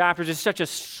 4 chapters. It's such a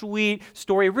sweet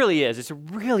story. It really is. It's a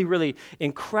really, really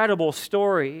incredible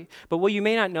story. But what you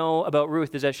may not know about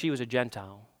Ruth is that she was a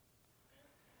Gentile.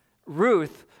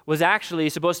 Ruth was actually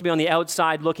supposed to be on the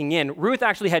outside looking in. Ruth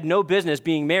actually had no business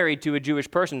being married to a Jewish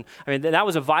person. I mean, that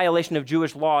was a violation of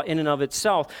Jewish law in and of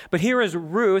itself. But here is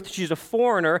Ruth. She's a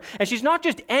foreigner, and she's not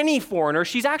just any foreigner.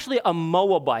 She's actually a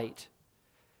Moabite.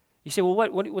 You say, well,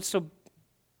 what's so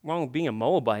wrong with being a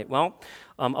Moabite? Well,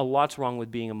 a lot's wrong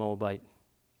with being a Moabite.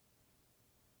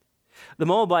 The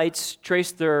Moabites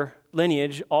traced their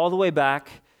lineage all the way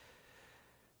back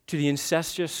to the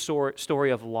incestuous story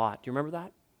of Lot. Do you remember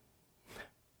that?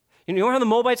 You know how the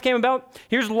Moabites came about?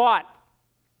 Here's Lot.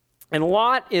 And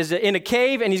Lot is in a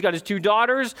cave, and he's got his 2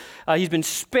 daughters. He's been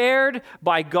spared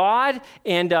by God,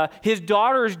 and his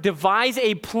daughters devise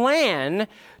a plan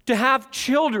to have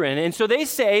children. And so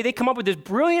they come up with this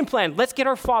brilliant plan. Let's get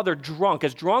our father drunk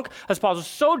as possible.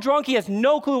 So drunk he has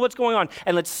no clue what's going on.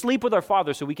 And let's sleep with our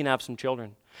father so we can have some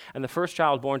children. And the first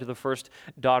child born to the first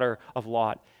daughter of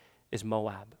Lot is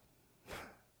Moab.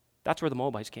 That's where the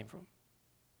Moabites came from.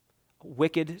 A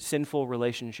wicked, sinful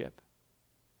relationship.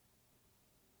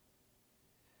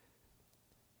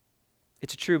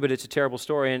 It's true, but it's a terrible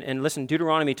story. And listen,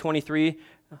 Deuteronomy 23,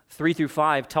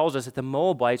 3-5 tells us that the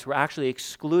Moabites were actually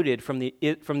excluded from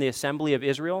the assembly of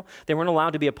Israel. They weren't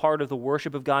allowed to be a part of the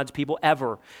worship of God's people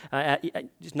ever.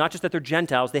 Not just that they're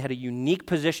Gentiles, they had a unique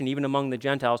position even among the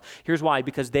Gentiles. Here's why: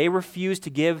 because they refused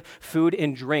to give food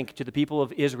and drink to the people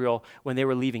of Israel when they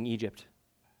were leaving Egypt.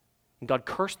 And God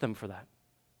cursed them for that.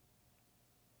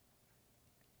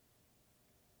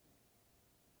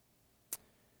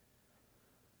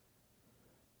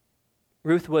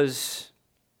 Ruth was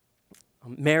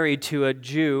married to a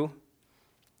Jew.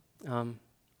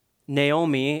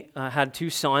 Naomi had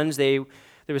 2 sons. There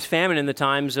was famine in the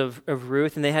times of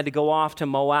Ruth, and they had to go off to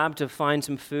Moab to find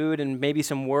some food and maybe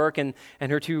some work, and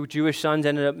her 2 Jewish sons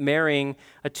ended up marrying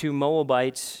 2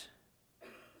 Moabites.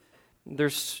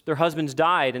 Their husbands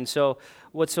died, and so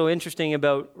what's so interesting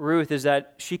about Ruth is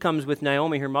that she comes with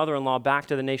Naomi, her mother-in-law, back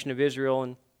to the nation of Israel,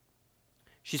 and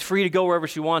she's free to go wherever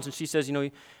she wants, and she says,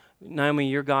 Naomi,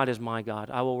 your God is my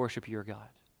God. I will worship your God.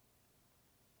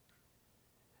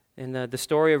 And the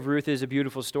story of Ruth is a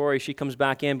beautiful story. She comes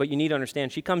back in, but you need to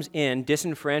understand, she comes in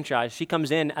disenfranchised. She comes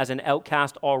in as an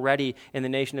outcast already in the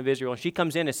nation of Israel. She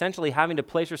comes in essentially having to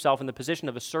place herself in the position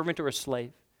of a servant or a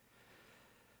slave.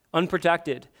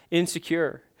 Unprotected,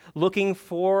 insecure, looking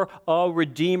for a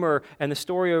redeemer. And the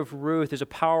story of Ruth is a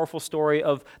powerful story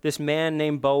of this man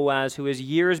named Boaz who is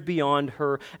years beyond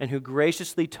her and who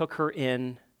graciously took her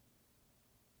in.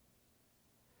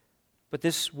 But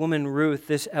this woman Ruth,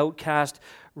 this outcast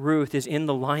Ruth, is in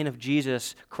the line of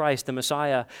Jesus Christ, the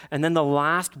Messiah. And then the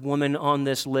last woman on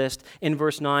this list, in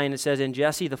verse 9, it says, "And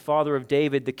Jesse, the father of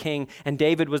David, the king, and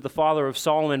David was the father of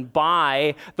Solomon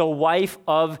by the wife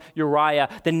of Uriah."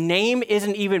 The name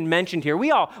isn't even mentioned here. We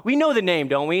know the name,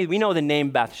 don't we? We know the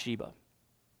name Bathsheba.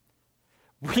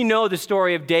 We know the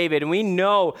story of David, and we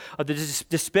know of the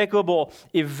despicable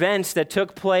events that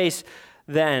took place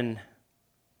then.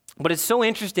 But it's so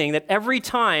interesting that every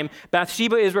time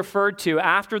Bathsheba is referred to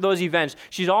after those events,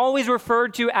 she's always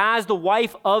referred to as the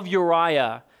wife of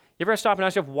Uriah. You ever stop and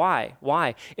ask yourself, why?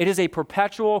 Why? It is a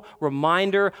perpetual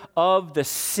reminder of the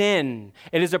sin.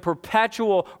 It is a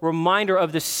perpetual reminder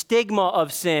of the stigma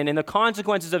of sin and the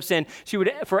consequences of sin. She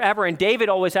would forever, and David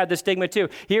always had the stigma too.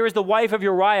 Here is the wife of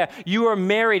Uriah. You are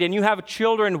married and you have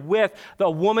children with the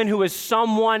woman who is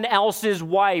someone else's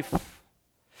wife.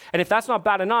 And if that's not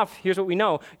bad enough, here's what we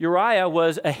know. Uriah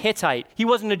was a Hittite. He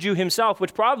wasn't a Jew himself,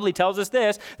 which probably tells us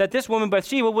this, that this woman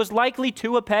Bathsheba was likely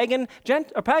to a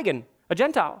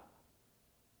Gentile.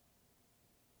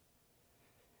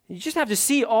 You just have to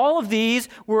see all of these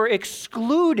were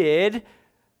excluded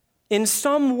in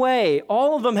some way.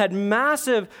 All of them had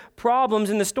massive problems.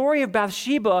 In the story of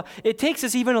Bathsheba, it takes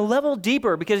us even a level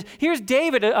deeper, because here's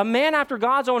David, a man after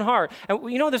God's own heart. And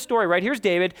you know the story, right? Here's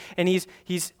David, and he's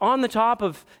on the top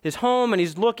of his home, and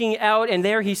he's looking out, and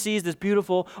there he sees this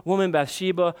beautiful woman,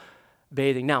 Bathsheba,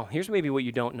 bathing. Now, here's maybe what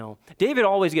you don't know. David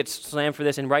always gets slammed for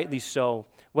this, and rightly so.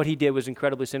 What he did was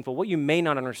incredibly sinful. What you may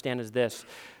not understand is this,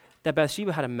 that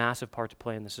Bathsheba had a massive part to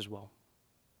play in this as well.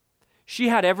 She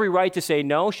had every right to say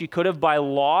no. She could have, by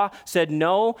law, said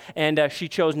no, and she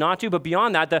chose not to. But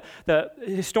beyond that, the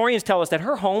historians tell us that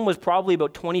her home was probably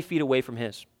about 20 feet away from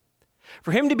his.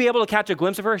 For him to be able to catch a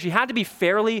glimpse of her, she had to be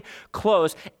fairly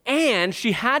close, and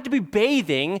she had to be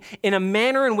bathing in a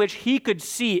manner in which he could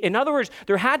see. In other words,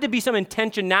 there had to be some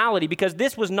intentionality, because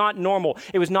this was not normal.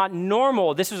 It was not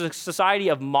normal. This was a society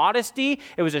of modesty.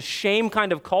 It was a shame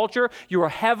kind of culture. You were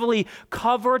heavily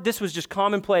covered. This was just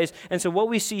commonplace. And so what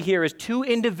we see here is 2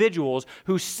 individuals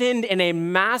who sinned in a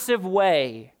massive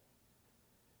way.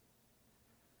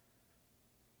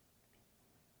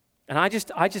 And I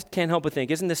just can't help but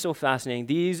think, isn't this so fascinating?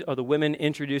 These are the women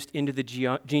introduced into the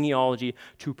genealogy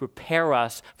to prepare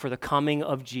us for the coming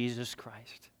of Jesus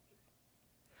Christ.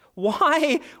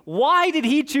 Why? Why did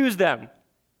he choose them?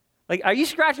 Like, are you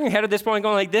scratching your head at this point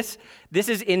going like, this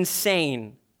is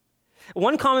insane?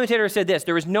 One commentator said this: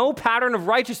 there is no pattern of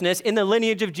righteousness in the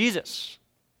lineage of Jesus.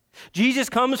 Jesus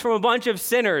comes from a bunch of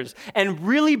sinners, and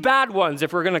really bad ones,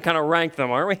 if we're going to kind of rank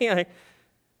them, aren't we?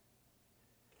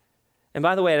 And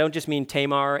by the way, I don't just mean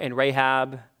Tamar and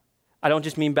Rahab. I don't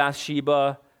just mean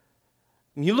Bathsheba.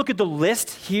 You look at the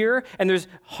list here, and there's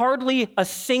hardly a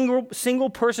single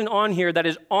person on here that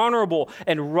is honorable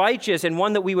and righteous and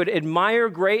one that we would admire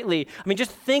greatly. I mean,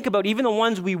 just think about even the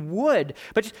ones we would.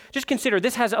 But just consider,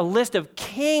 this has a list of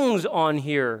kings on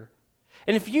here.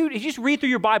 And if you just read through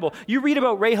your Bible, you read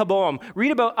about Rehoboam,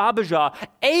 read about Abijah,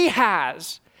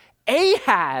 Ahaz.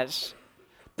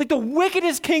 Like the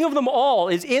wickedest king of them all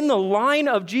is in the line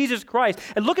of Jesus Christ.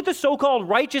 And look at the so-called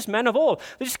righteous men of old.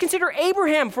 Just consider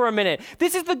Abraham for a minute.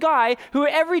 This is the guy who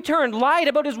at every turn lied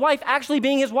about his wife actually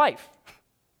being his wife.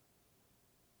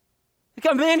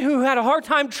 Like a man who had a hard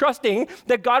time trusting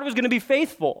that God was going to be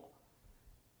faithful.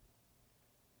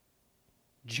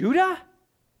 Judah.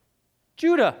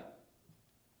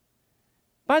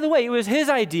 By the way, it was his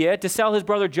idea to sell his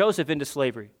brother Joseph into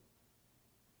slavery.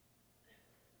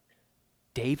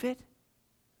 David,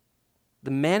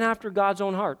 the man after God's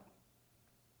own heart,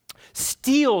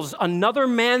 steals another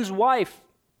man's wife,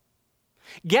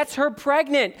 gets her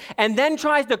pregnant, and then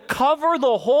tries to cover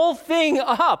the whole thing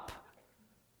up.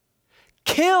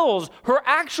 Kills her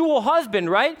actual husband,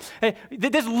 right?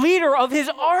 This leader of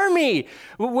his army.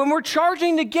 When we're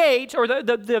charging the gates or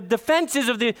the defenses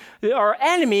of our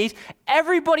enemies,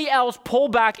 everybody else pull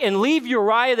back and leave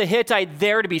Uriah the Hittite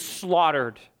there to be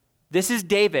slaughtered. This is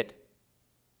David.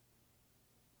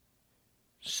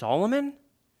 Solomon,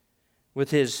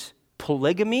 with his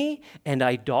polygamy and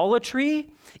idolatry,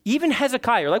 even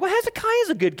Hezekiah. Like, well, Hezekiah's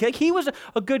a good king. He was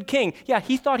a good king. Yeah,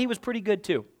 he thought he was pretty good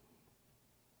too.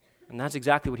 And that's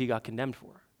exactly what he got condemned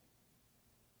for.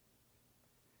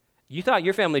 You thought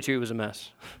your family tree was a mess.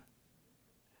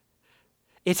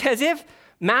 It's as if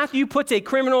Matthew puts a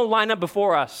criminal lineup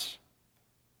before us.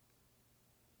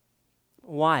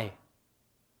 Why?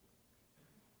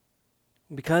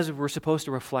 Because we're supposed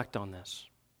to reflect on this.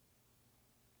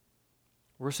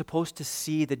 We're supposed to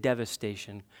see the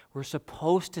devastation. We're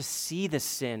supposed to see the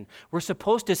sin. We're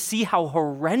supposed to see how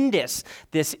horrendous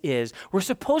this is. We're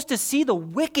supposed to see the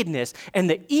wickedness and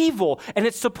the evil, and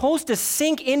it's supposed to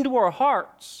sink into our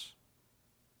hearts.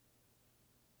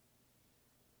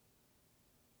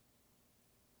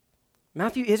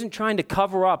 Matthew isn't trying to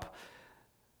cover up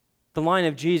the line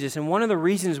of Jesus. And one of the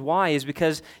reasons why is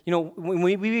because, when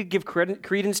we give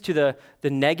credence to the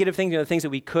negative things, the things that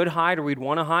we could hide or we'd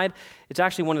want to hide, it's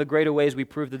actually one of the greater ways we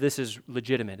prove that this is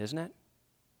legitimate, isn't it?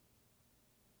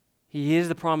 He is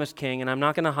the promised king, and I'm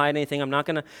not going to hide anything. I'm not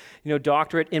going to,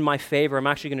 doctor it in my favor. I'm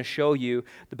actually going to show you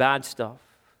the bad stuff.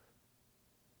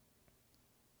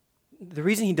 The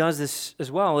reason he does this as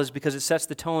well is because it sets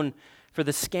the tone for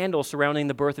the scandal surrounding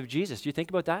the birth of Jesus. Do you think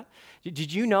about that?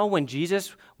 Did you know when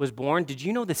Jesus was born, did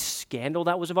you know the scandal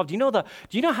that was involved? Do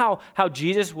you know how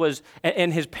Jesus was,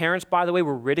 and his parents, by the way,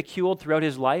 were ridiculed throughout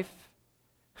his life?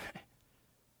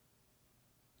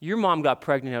 Your mom got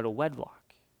pregnant out of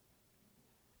wedlock.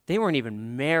 They weren't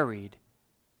even married.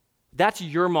 That's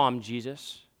your mom,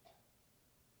 Jesus.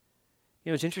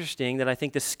 It's interesting that I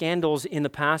think the scandals in the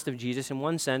past of Jesus, in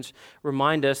one sense,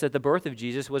 remind us that the birth of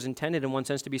Jesus was intended, in one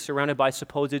sense, to be surrounded by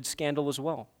supposed scandal as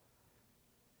well.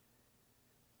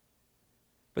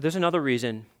 But there's another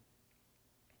reason.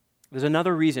 You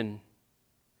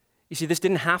see, this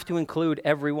didn't have to include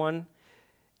everyone.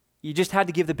 You just had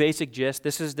to give the basic gist.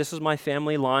 This is my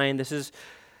family line. This is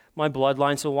my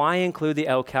bloodline. So why include the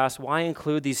outcast? Why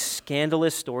include these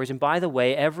scandalous stories? And by the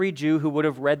way, every Jew who would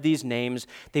have read these names,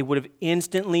 they would have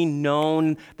instantly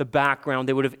known the background.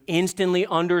 They would have instantly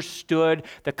understood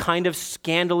the kind of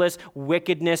scandalous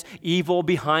wickedness, evil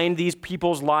behind these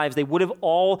people's lives. They would have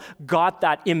all got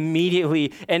that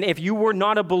immediately. And if you were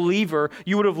not a believer,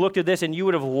 you would have looked at this and you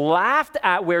would have laughed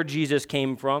at where Jesus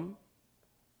came from.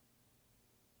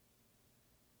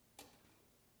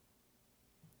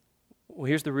 Well,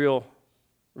 here's the real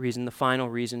reason, the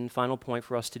final point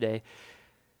for us today.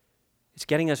 It's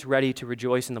getting us ready to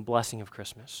rejoice in the blessing of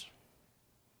Christmas.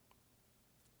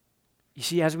 You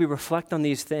see, as we reflect on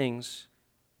these things,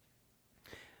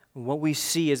 what we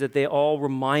see is that they all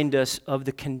remind us of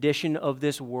the condition of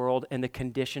this world and the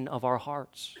condition of our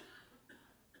hearts.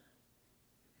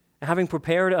 And having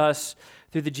prepared us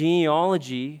through the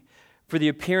genealogy for the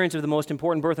appearance of the most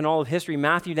important birth in all of history,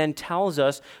 Matthew then tells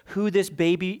us who this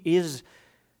baby is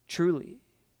truly.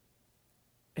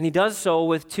 And he does so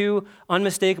with two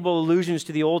unmistakable allusions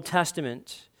to the Old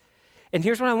Testament. And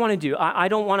here's what I want to do. I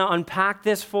don't want to unpack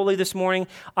this fully this morning.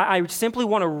 I simply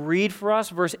want to read for us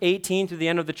verse 18 to the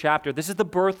end of the chapter. This is the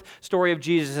birth story of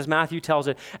Jesus as Matthew tells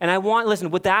it. And I want, listen,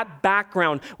 with that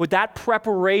background, with that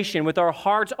preparation, with our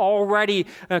hearts already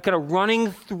kind of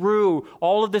running through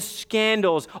all of the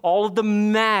scandals, all of the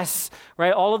mess,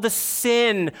 right, all of the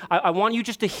sin, I want you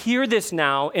just to hear this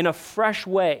now in a fresh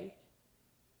way.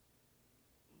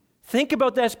 Think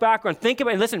about this background.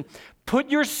 Listen, put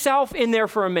yourself in there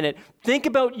for a minute. Think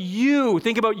about you.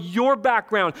 Think about your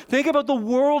background. Think about the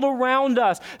world around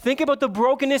us. Think about the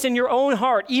brokenness in your own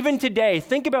heart, even today.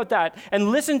 Think about that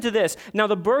and listen to this. Now,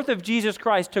 the birth of Jesus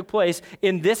Christ took place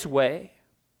in this way.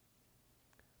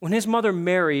 When his mother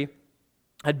Mary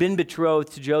had been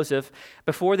betrothed to Joseph,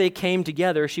 before they came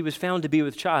together, she was found to be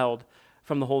with child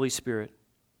from the Holy Spirit.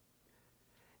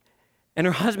 And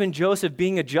her husband Joseph,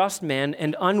 being a just man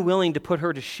and unwilling to put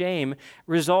her to shame,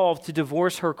 resolved to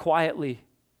divorce her quietly.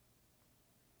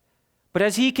 But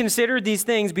as he considered these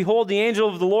things, behold, the angel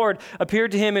of the Lord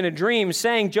appeared to him in a dream,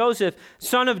 saying, Joseph,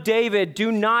 son of David,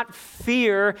 do not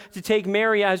fear to take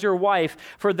Mary as your wife,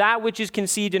 for that which is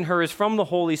conceived in her is from the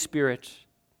Holy Spirit.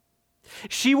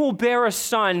 She will bear a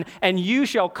son, and you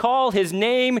shall call his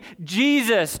name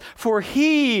Jesus, for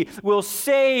he will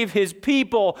save his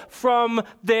people from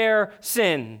their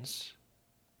sins.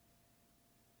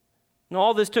 And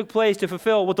all this took place to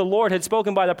fulfill what the Lord had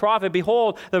spoken by the prophet.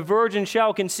 Behold, the virgin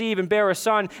shall conceive and bear a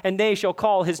son, and they shall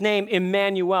call his name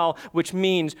Emmanuel, which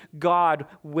means God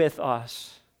with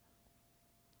us.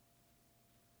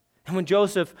 And when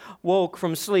Joseph woke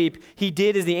from sleep, he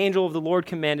did as the angel of the Lord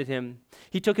commanded him.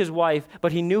 He took his wife,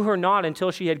 but he knew her not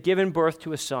until she had given birth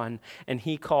to a son, and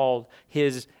he called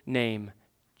his name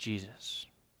Jesus.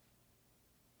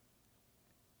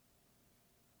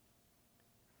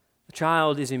 The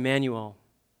child is Emmanuel,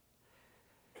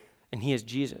 and he is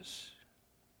Jesus.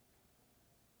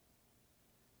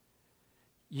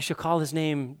 You shall call his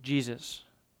name Jesus,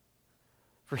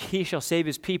 for he shall save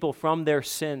his people from their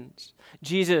sins.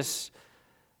 Jesus,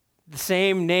 the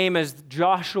same name as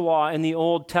Joshua in the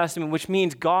Old Testament, which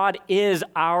means God is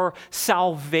our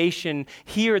salvation.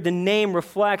 Here, the name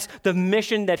reflects the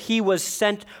mission that he was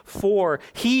sent for.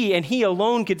 He and he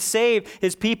alone could save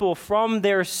his people from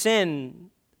their sin.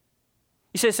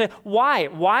 You say, why?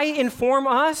 Why inform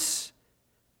us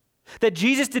that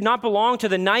Jesus did not belong to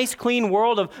the nice, clean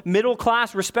world of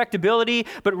middle-class respectability,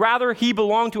 but rather he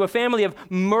belonged to a family of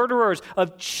murderers,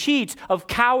 of cheats, of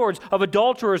cowards, of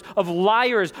adulterers, of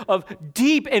liars, of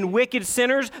deep and wicked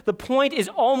sinners? The point is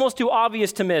almost too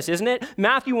obvious to miss, isn't it?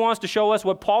 Matthew wants to show us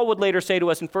what Paul would later say to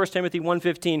us in 1 Timothy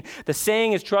 1:15. The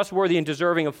saying is trustworthy and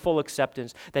deserving of full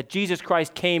acceptance, that Jesus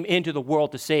Christ came into the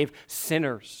world to save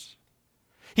sinners.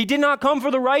 He did not come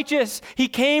for the righteous. He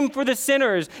came for the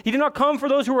sinners. He did not come for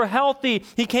those who were healthy.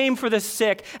 He came for the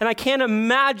sick. And I can't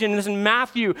imagine, this is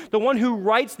Matthew, the one who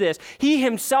writes this, he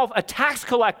himself, a tax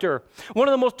collector, one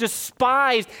of the most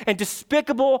despised and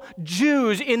despicable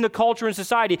Jews in the culture and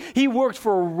society. He worked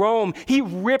for Rome. He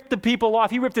ripped the people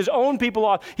off. He ripped his own people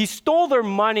off. He stole their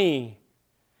money.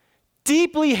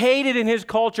 Deeply hated in his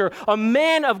culture, a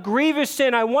man of grievous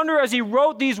sin. I wonder as he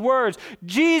wrote these words,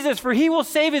 Jesus, for he will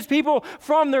save his people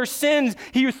from their sins.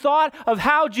 He thought of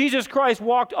how Jesus Christ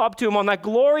walked up to him on that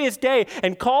glorious day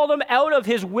and called him out of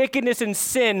his wickedness and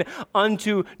sin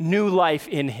unto new life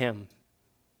in him.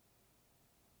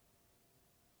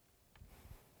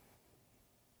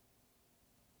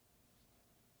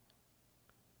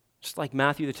 Just like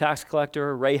Matthew the tax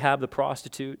collector, Rahab the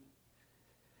prostitute,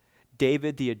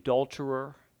 David the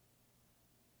adulterer,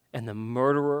 and the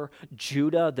murderer,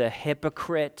 Judah the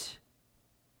hypocrite.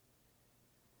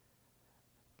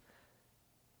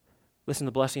 Listen,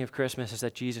 the blessing of Christmas is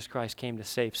that Jesus Christ came to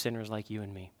save sinners like you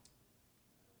and me.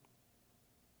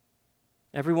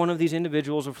 Every one of these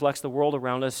individuals reflects the world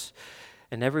around us,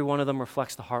 and every one of them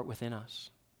reflects the heart within us.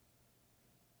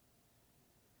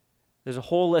 There's a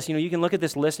whole list. You can look at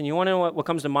this list, and you want to know what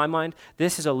comes to my mind?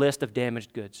 This is a list of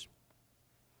damaged goods.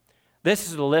 This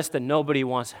is the list that nobody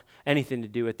wants anything to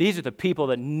do with. These are the people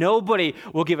that nobody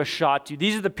will give a shot to.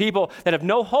 These are the people that have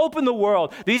no hope in the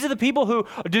world. These are the people who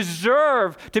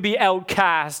deserve to be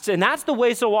outcasts. And that's the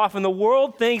way so often the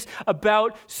world thinks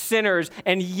about sinners.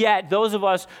 And yet, those of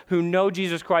us who know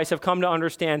Jesus Christ have come to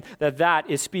understand that that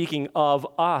is speaking of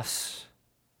us.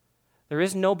 There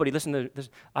is nobody. Listen,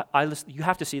 you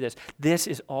have to see this. This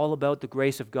is all about the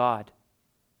grace of God.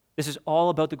 This is all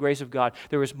about the grace of God.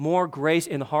 There is more grace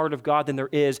in the heart of God than there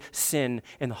is sin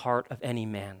in the heart of any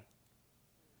man.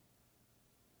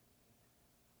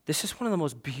 This is one of the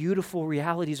most beautiful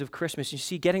realities of Christmas. You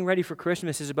see, getting ready for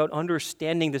Christmas is about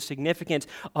understanding the significance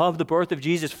of the birth of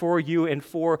Jesus for you and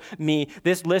for me.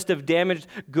 This list of damaged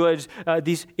goods,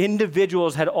 these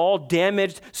individuals had all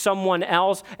damaged someone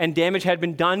else, and damage had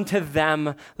been done to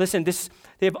them. Listen,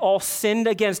 they've all sinned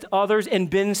against others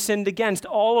and been sinned against.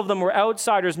 All of them were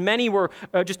outsiders. Many were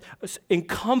just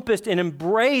encompassed and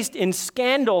embraced in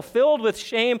scandal, filled with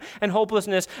shame and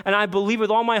hopelessness. And I believe with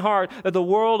all my heart that the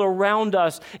world around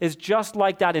us is just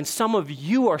like that. And some of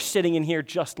you are sitting in here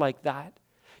just like that.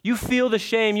 You feel the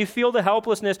shame, you feel the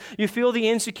helplessness, you feel the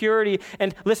insecurity.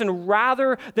 And listen,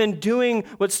 rather than doing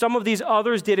what some of these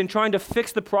others did and trying to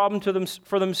fix the problem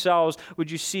for themselves, would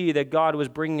you see that God was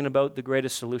bringing about the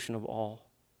greatest solution of all?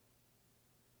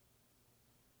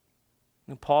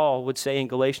 And Paul would say in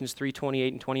Galatians 3:28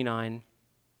 and 29,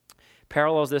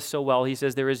 parallels this so well. He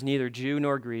says, there is neither Jew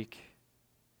nor Greek.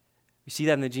 We see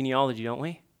that in the genealogy, don't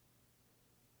we?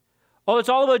 Oh, it's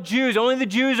all about Jews. Only the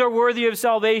Jews are worthy of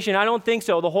salvation. I don't think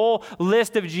so. The whole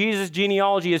list of Jesus'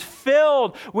 genealogy is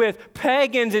filled with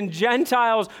pagans and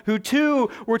Gentiles who too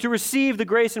were to receive the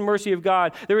grace and mercy of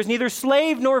God. There is neither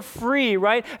slave nor free,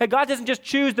 right? And God doesn't just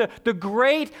choose the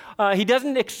great. He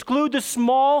doesn't exclude the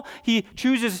small. He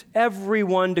chooses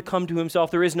everyone to come to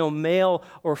himself. There is no male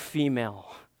or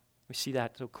female. We see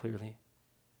that so clearly.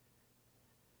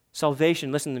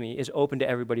 Salvation, listen to me, is open to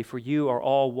everybody, for you are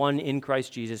all one in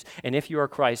Christ Jesus. And if you are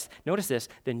Christ, notice this,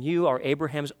 then you are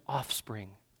Abraham's offspring,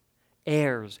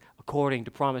 heirs according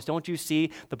to promise. Don't you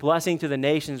see? The blessing to the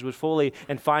nations was fully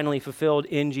and finally fulfilled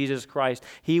in Jesus Christ.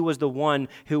 He was the one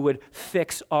who would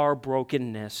fix our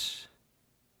brokenness.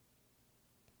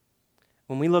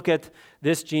 When we look at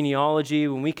this genealogy,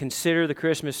 when we consider the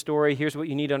Christmas story, here's what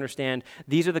you need to understand.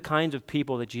 These are the kinds of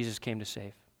people that Jesus came to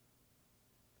save.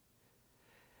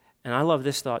 And I love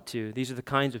this thought too. These are the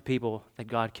kinds of people that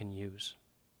God can use.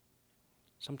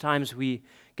 Sometimes we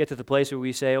get to the place where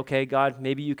we say, okay, God,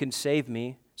 maybe you can save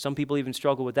me. Some people even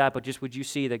struggle with that, but just would you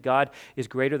see that God is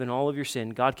greater than all of your sin?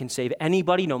 God can save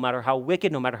anybody, no matter how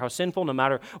wicked, no matter how sinful, no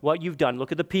matter what you've done.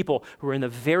 Look at the people who are in the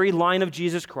very line of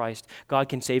Jesus Christ. God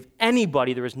can save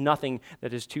anybody. There is nothing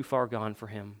that is too far gone for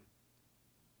him.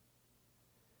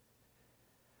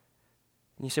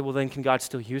 And you say, well, then can God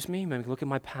still use me? I mean, look at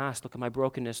my past. Look at my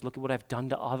brokenness. Look at what I've done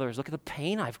to others. Look at the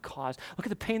pain I've caused. Look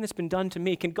at the pain that's been done to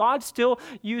me. Can God still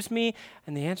use me?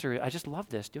 And the answer, I just love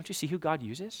this. Don't you see who God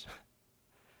uses?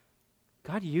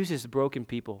 God uses broken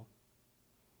people.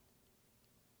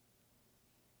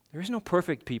 There is no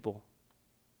perfect people.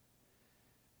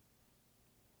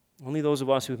 Only those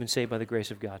of us who have been saved by the grace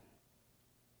of God.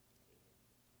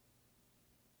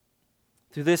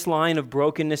 Through this line of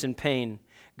brokenness and pain,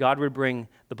 God would bring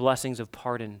the blessings of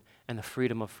pardon and the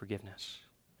freedom of forgiveness.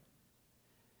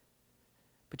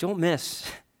 But don't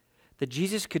miss that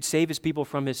Jesus could save his people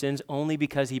from his sins only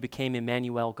because he became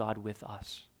Emmanuel, God with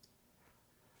us.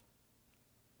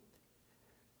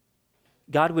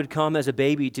 God would come as a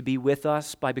baby to be with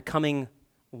us by becoming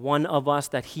one of us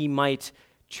that he might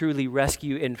truly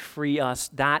rescue and free us.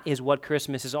 That is what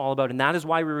Christmas is all about, and that is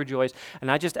why we rejoice. And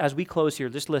as we close here,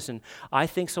 just listen. I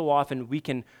think so often we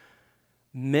can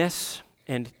miss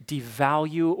and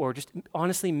devalue or just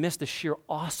honestly miss the sheer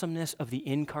awesomeness of the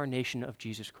incarnation of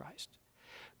Jesus Christ.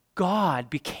 God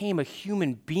became a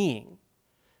human being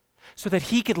so that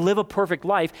he could live a perfect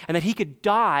life and that he could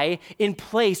die in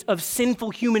place of sinful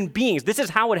human beings. This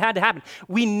is how it had to happen.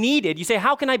 You say,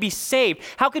 how can I be saved?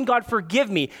 How can God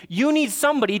forgive me? You need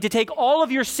somebody to take all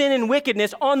of your sin and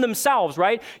wickedness on themselves,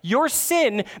 right? Your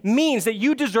sin means that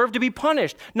you deserve to be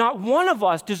punished. Not one of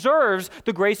us deserves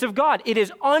the grace of God. It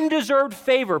is undeserved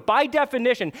favor. By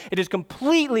definition, it is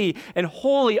completely and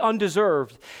wholly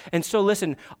undeserved. And so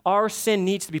listen, our sin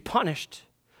needs to be punished.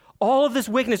 All of this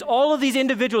wickedness, all of these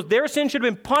individuals, their sin should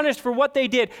have been punished for what they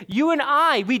did. You and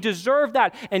I, we deserve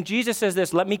that. And Jesus says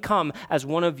this, let me come as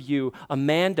one of you, a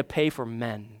man to pay for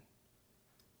men,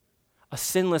 a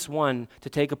sinless one to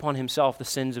take upon himself the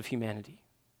sins of humanity.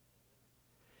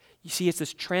 You see, it's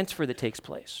this transfer that takes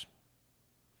place.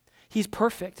 He's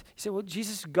perfect. You say, well,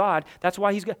 Jesus is God. That's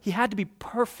why he's God. He had to be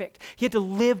perfect. He had to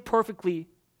live perfectly.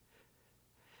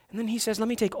 And then he says, let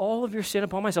me take all of your sin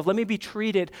upon myself. Let me be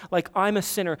treated like I'm a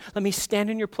sinner. Let me stand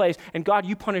in your place. And God,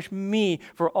 you punish me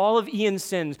for all of Ian's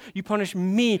sins. You punish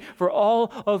me for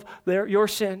all of your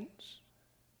sins.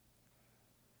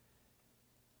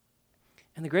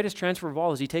 And the greatest transfer of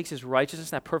all is he takes his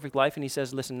righteousness, that perfect life, and he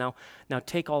says, listen, now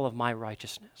take all of my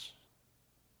righteousness.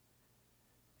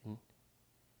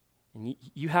 And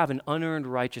you have an unearned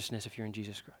righteousness if you're in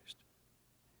Jesus Christ.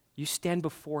 You stand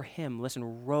before him,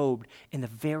 listen, robed in the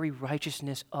very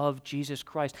righteousness of Jesus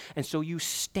Christ. And so you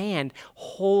stand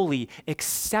holy,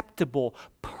 acceptable,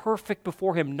 perfect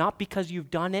before him, not because you've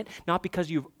done it, not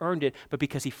because you've earned it, but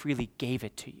because he freely gave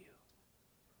it to you.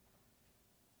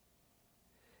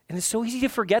 And it's so easy to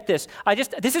forget this.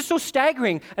 This is so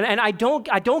staggering, and I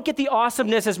don't get the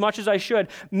awesomeness as much as I should.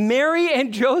 Mary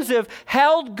and Joseph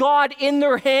held God in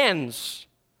their hands.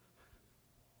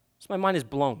 So my mind is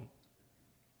blown.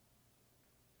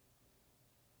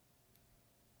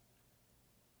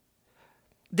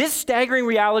 This staggering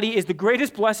reality is the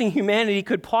greatest blessing humanity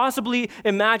could possibly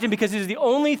imagine because it is the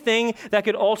only thing that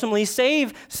could ultimately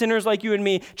save sinners like you and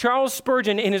me. Charles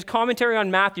Spurgeon, in his commentary on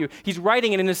Matthew, he's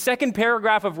writing, and in the second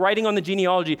paragraph of writing on the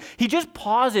genealogy, he just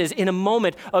pauses in a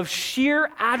moment of sheer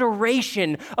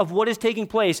adoration of what is taking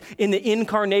place in the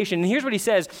incarnation. And here's what he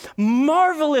says,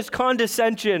 marvelous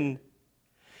condescension.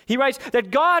 He writes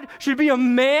that God should be a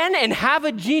man and have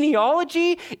a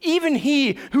genealogy, even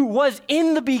he who was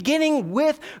in the beginning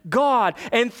with God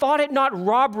and thought it not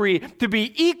robbery to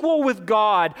be equal with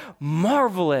God.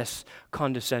 Marvelous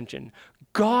condescension.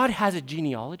 God has a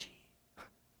genealogy.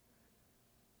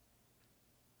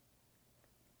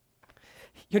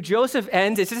 Joseph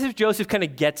ends, it's as if Joseph kind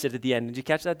of gets it at the end. Did you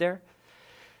catch that there?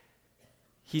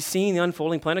 He's seeing the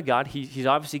unfolding plan of God. He's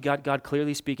obviously got God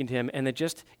clearly speaking to him, and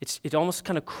it almost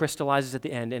kind of crystallizes at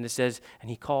the end, and it says, and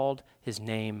he called his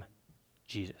name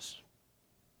Jesus.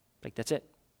 Like, that's it.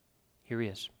 Here he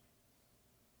is.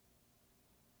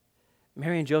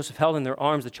 Mary and Joseph held in their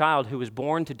arms the child who was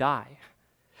born to die.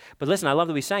 But listen, I love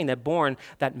that we sang that born,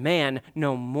 that man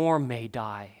no more may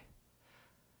die.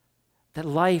 That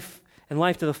life and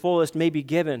life to the fullest may be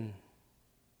given.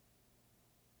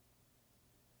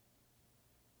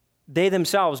 They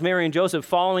themselves, Mary and Joseph,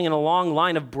 following in a long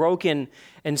line of broken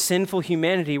and sinful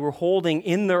humanity, were holding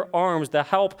in their arms the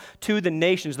help to the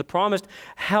nations, the promised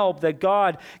help that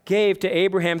God gave to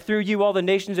Abraham. Through you, all the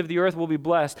nations of the earth will be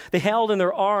blessed. They held in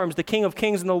their arms the King of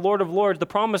Kings and the Lord of Lords. The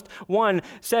promised one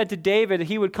said to David that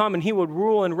he would come and he would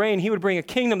rule and reign. He would bring a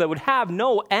kingdom that would have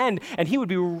no end, and he would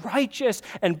be righteous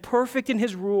and perfect in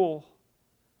his rule.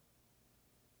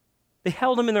 They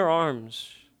held him in their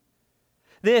arms.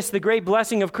 This, the great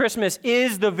blessing of Christmas,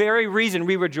 is the very reason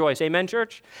we rejoice. Amen,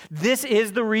 church? This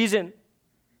is the reason.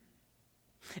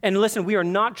 And listen, we are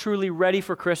not truly ready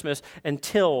for Christmas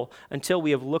until we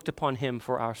have looked upon him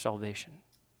for our salvation.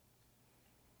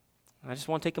 I just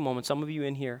want to take a moment. Some of you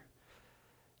in here,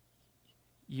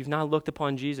 you've not looked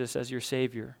upon Jesus as your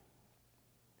Savior.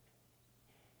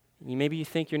 Maybe you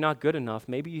think you're not good enough.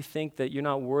 Maybe you think that you're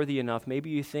not worthy enough.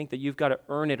 Maybe you think that you've got to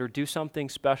earn it or do something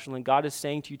special. And God is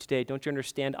saying to you today, don't you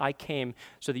understand? I came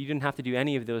so that you didn't have to do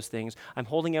any of those things. I'm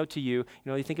holding out to you.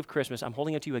 You think of Christmas. I'm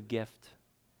holding out to you a gift.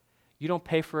 You don't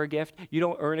pay for a gift. You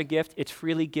don't earn a gift. It's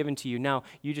freely given to you. Now,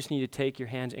 you just need to take your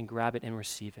hands and grab it and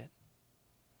receive it.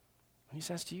 And he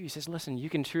says to you, he says, listen, you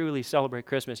can truly celebrate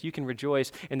Christmas. You can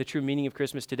rejoice in the true meaning of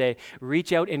Christmas today.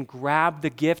 Reach out and grab the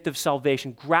gift of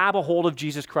salvation. Grab a hold of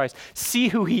Jesus Christ. See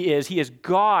who he is. He is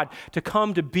God to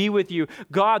come to be with you.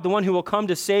 God, the one who will come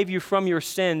to save you from your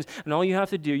sins. And all you have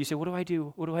to do, you say, what do I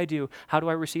do? What do I do? How do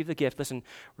I receive the gift? Listen,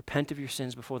 repent of your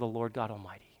sins before the Lord God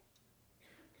Almighty.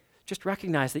 Just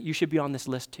recognize that you should be on this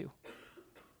list too.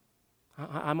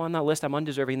 I'm on that list, I'm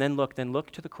undeserving. Then look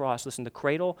to the cross. Listen, the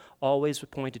cradle always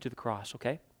pointed to the cross,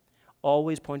 okay?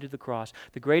 Always pointed to the cross.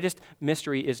 The greatest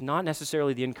mystery is not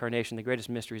necessarily the incarnation. The greatest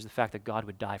mystery is the fact that God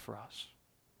would die for us.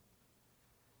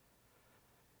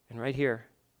 And right here,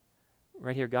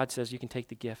 God says you can take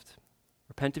the gift.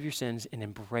 Repent of your sins and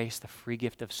embrace the free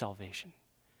gift of salvation.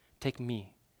 Take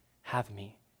me, have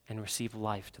me, and receive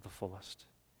life to the fullest.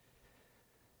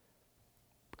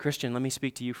 Christian, let me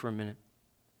speak to you for a minute.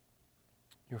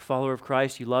 You're a follower of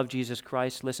Christ. You love Jesus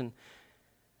Christ. Listen,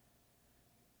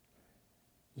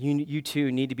 you too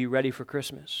need to be ready for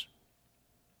Christmas.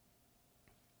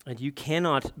 And you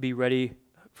cannot be ready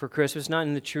for Christmas, not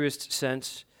in the truest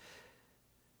sense,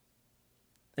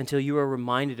 until you are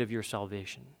reminded of your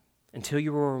salvation, until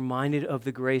you are reminded of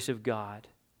the grace of God.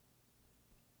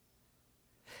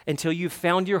 Until you've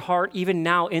found your heart, even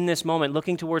now in this moment,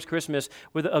 looking towards Christmas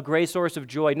with a great source of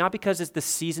joy, not because the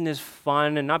season is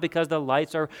fun and not because the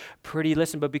lights are pretty,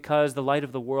 listen, but because the light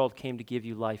of the world came to give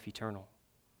you life eternal.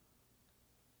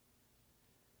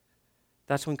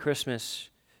 That's when Christmas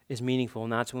is meaningful,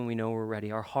 and that's when we know we're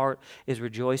ready. Our heart is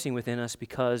rejoicing within us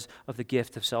because of the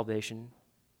gift of salvation.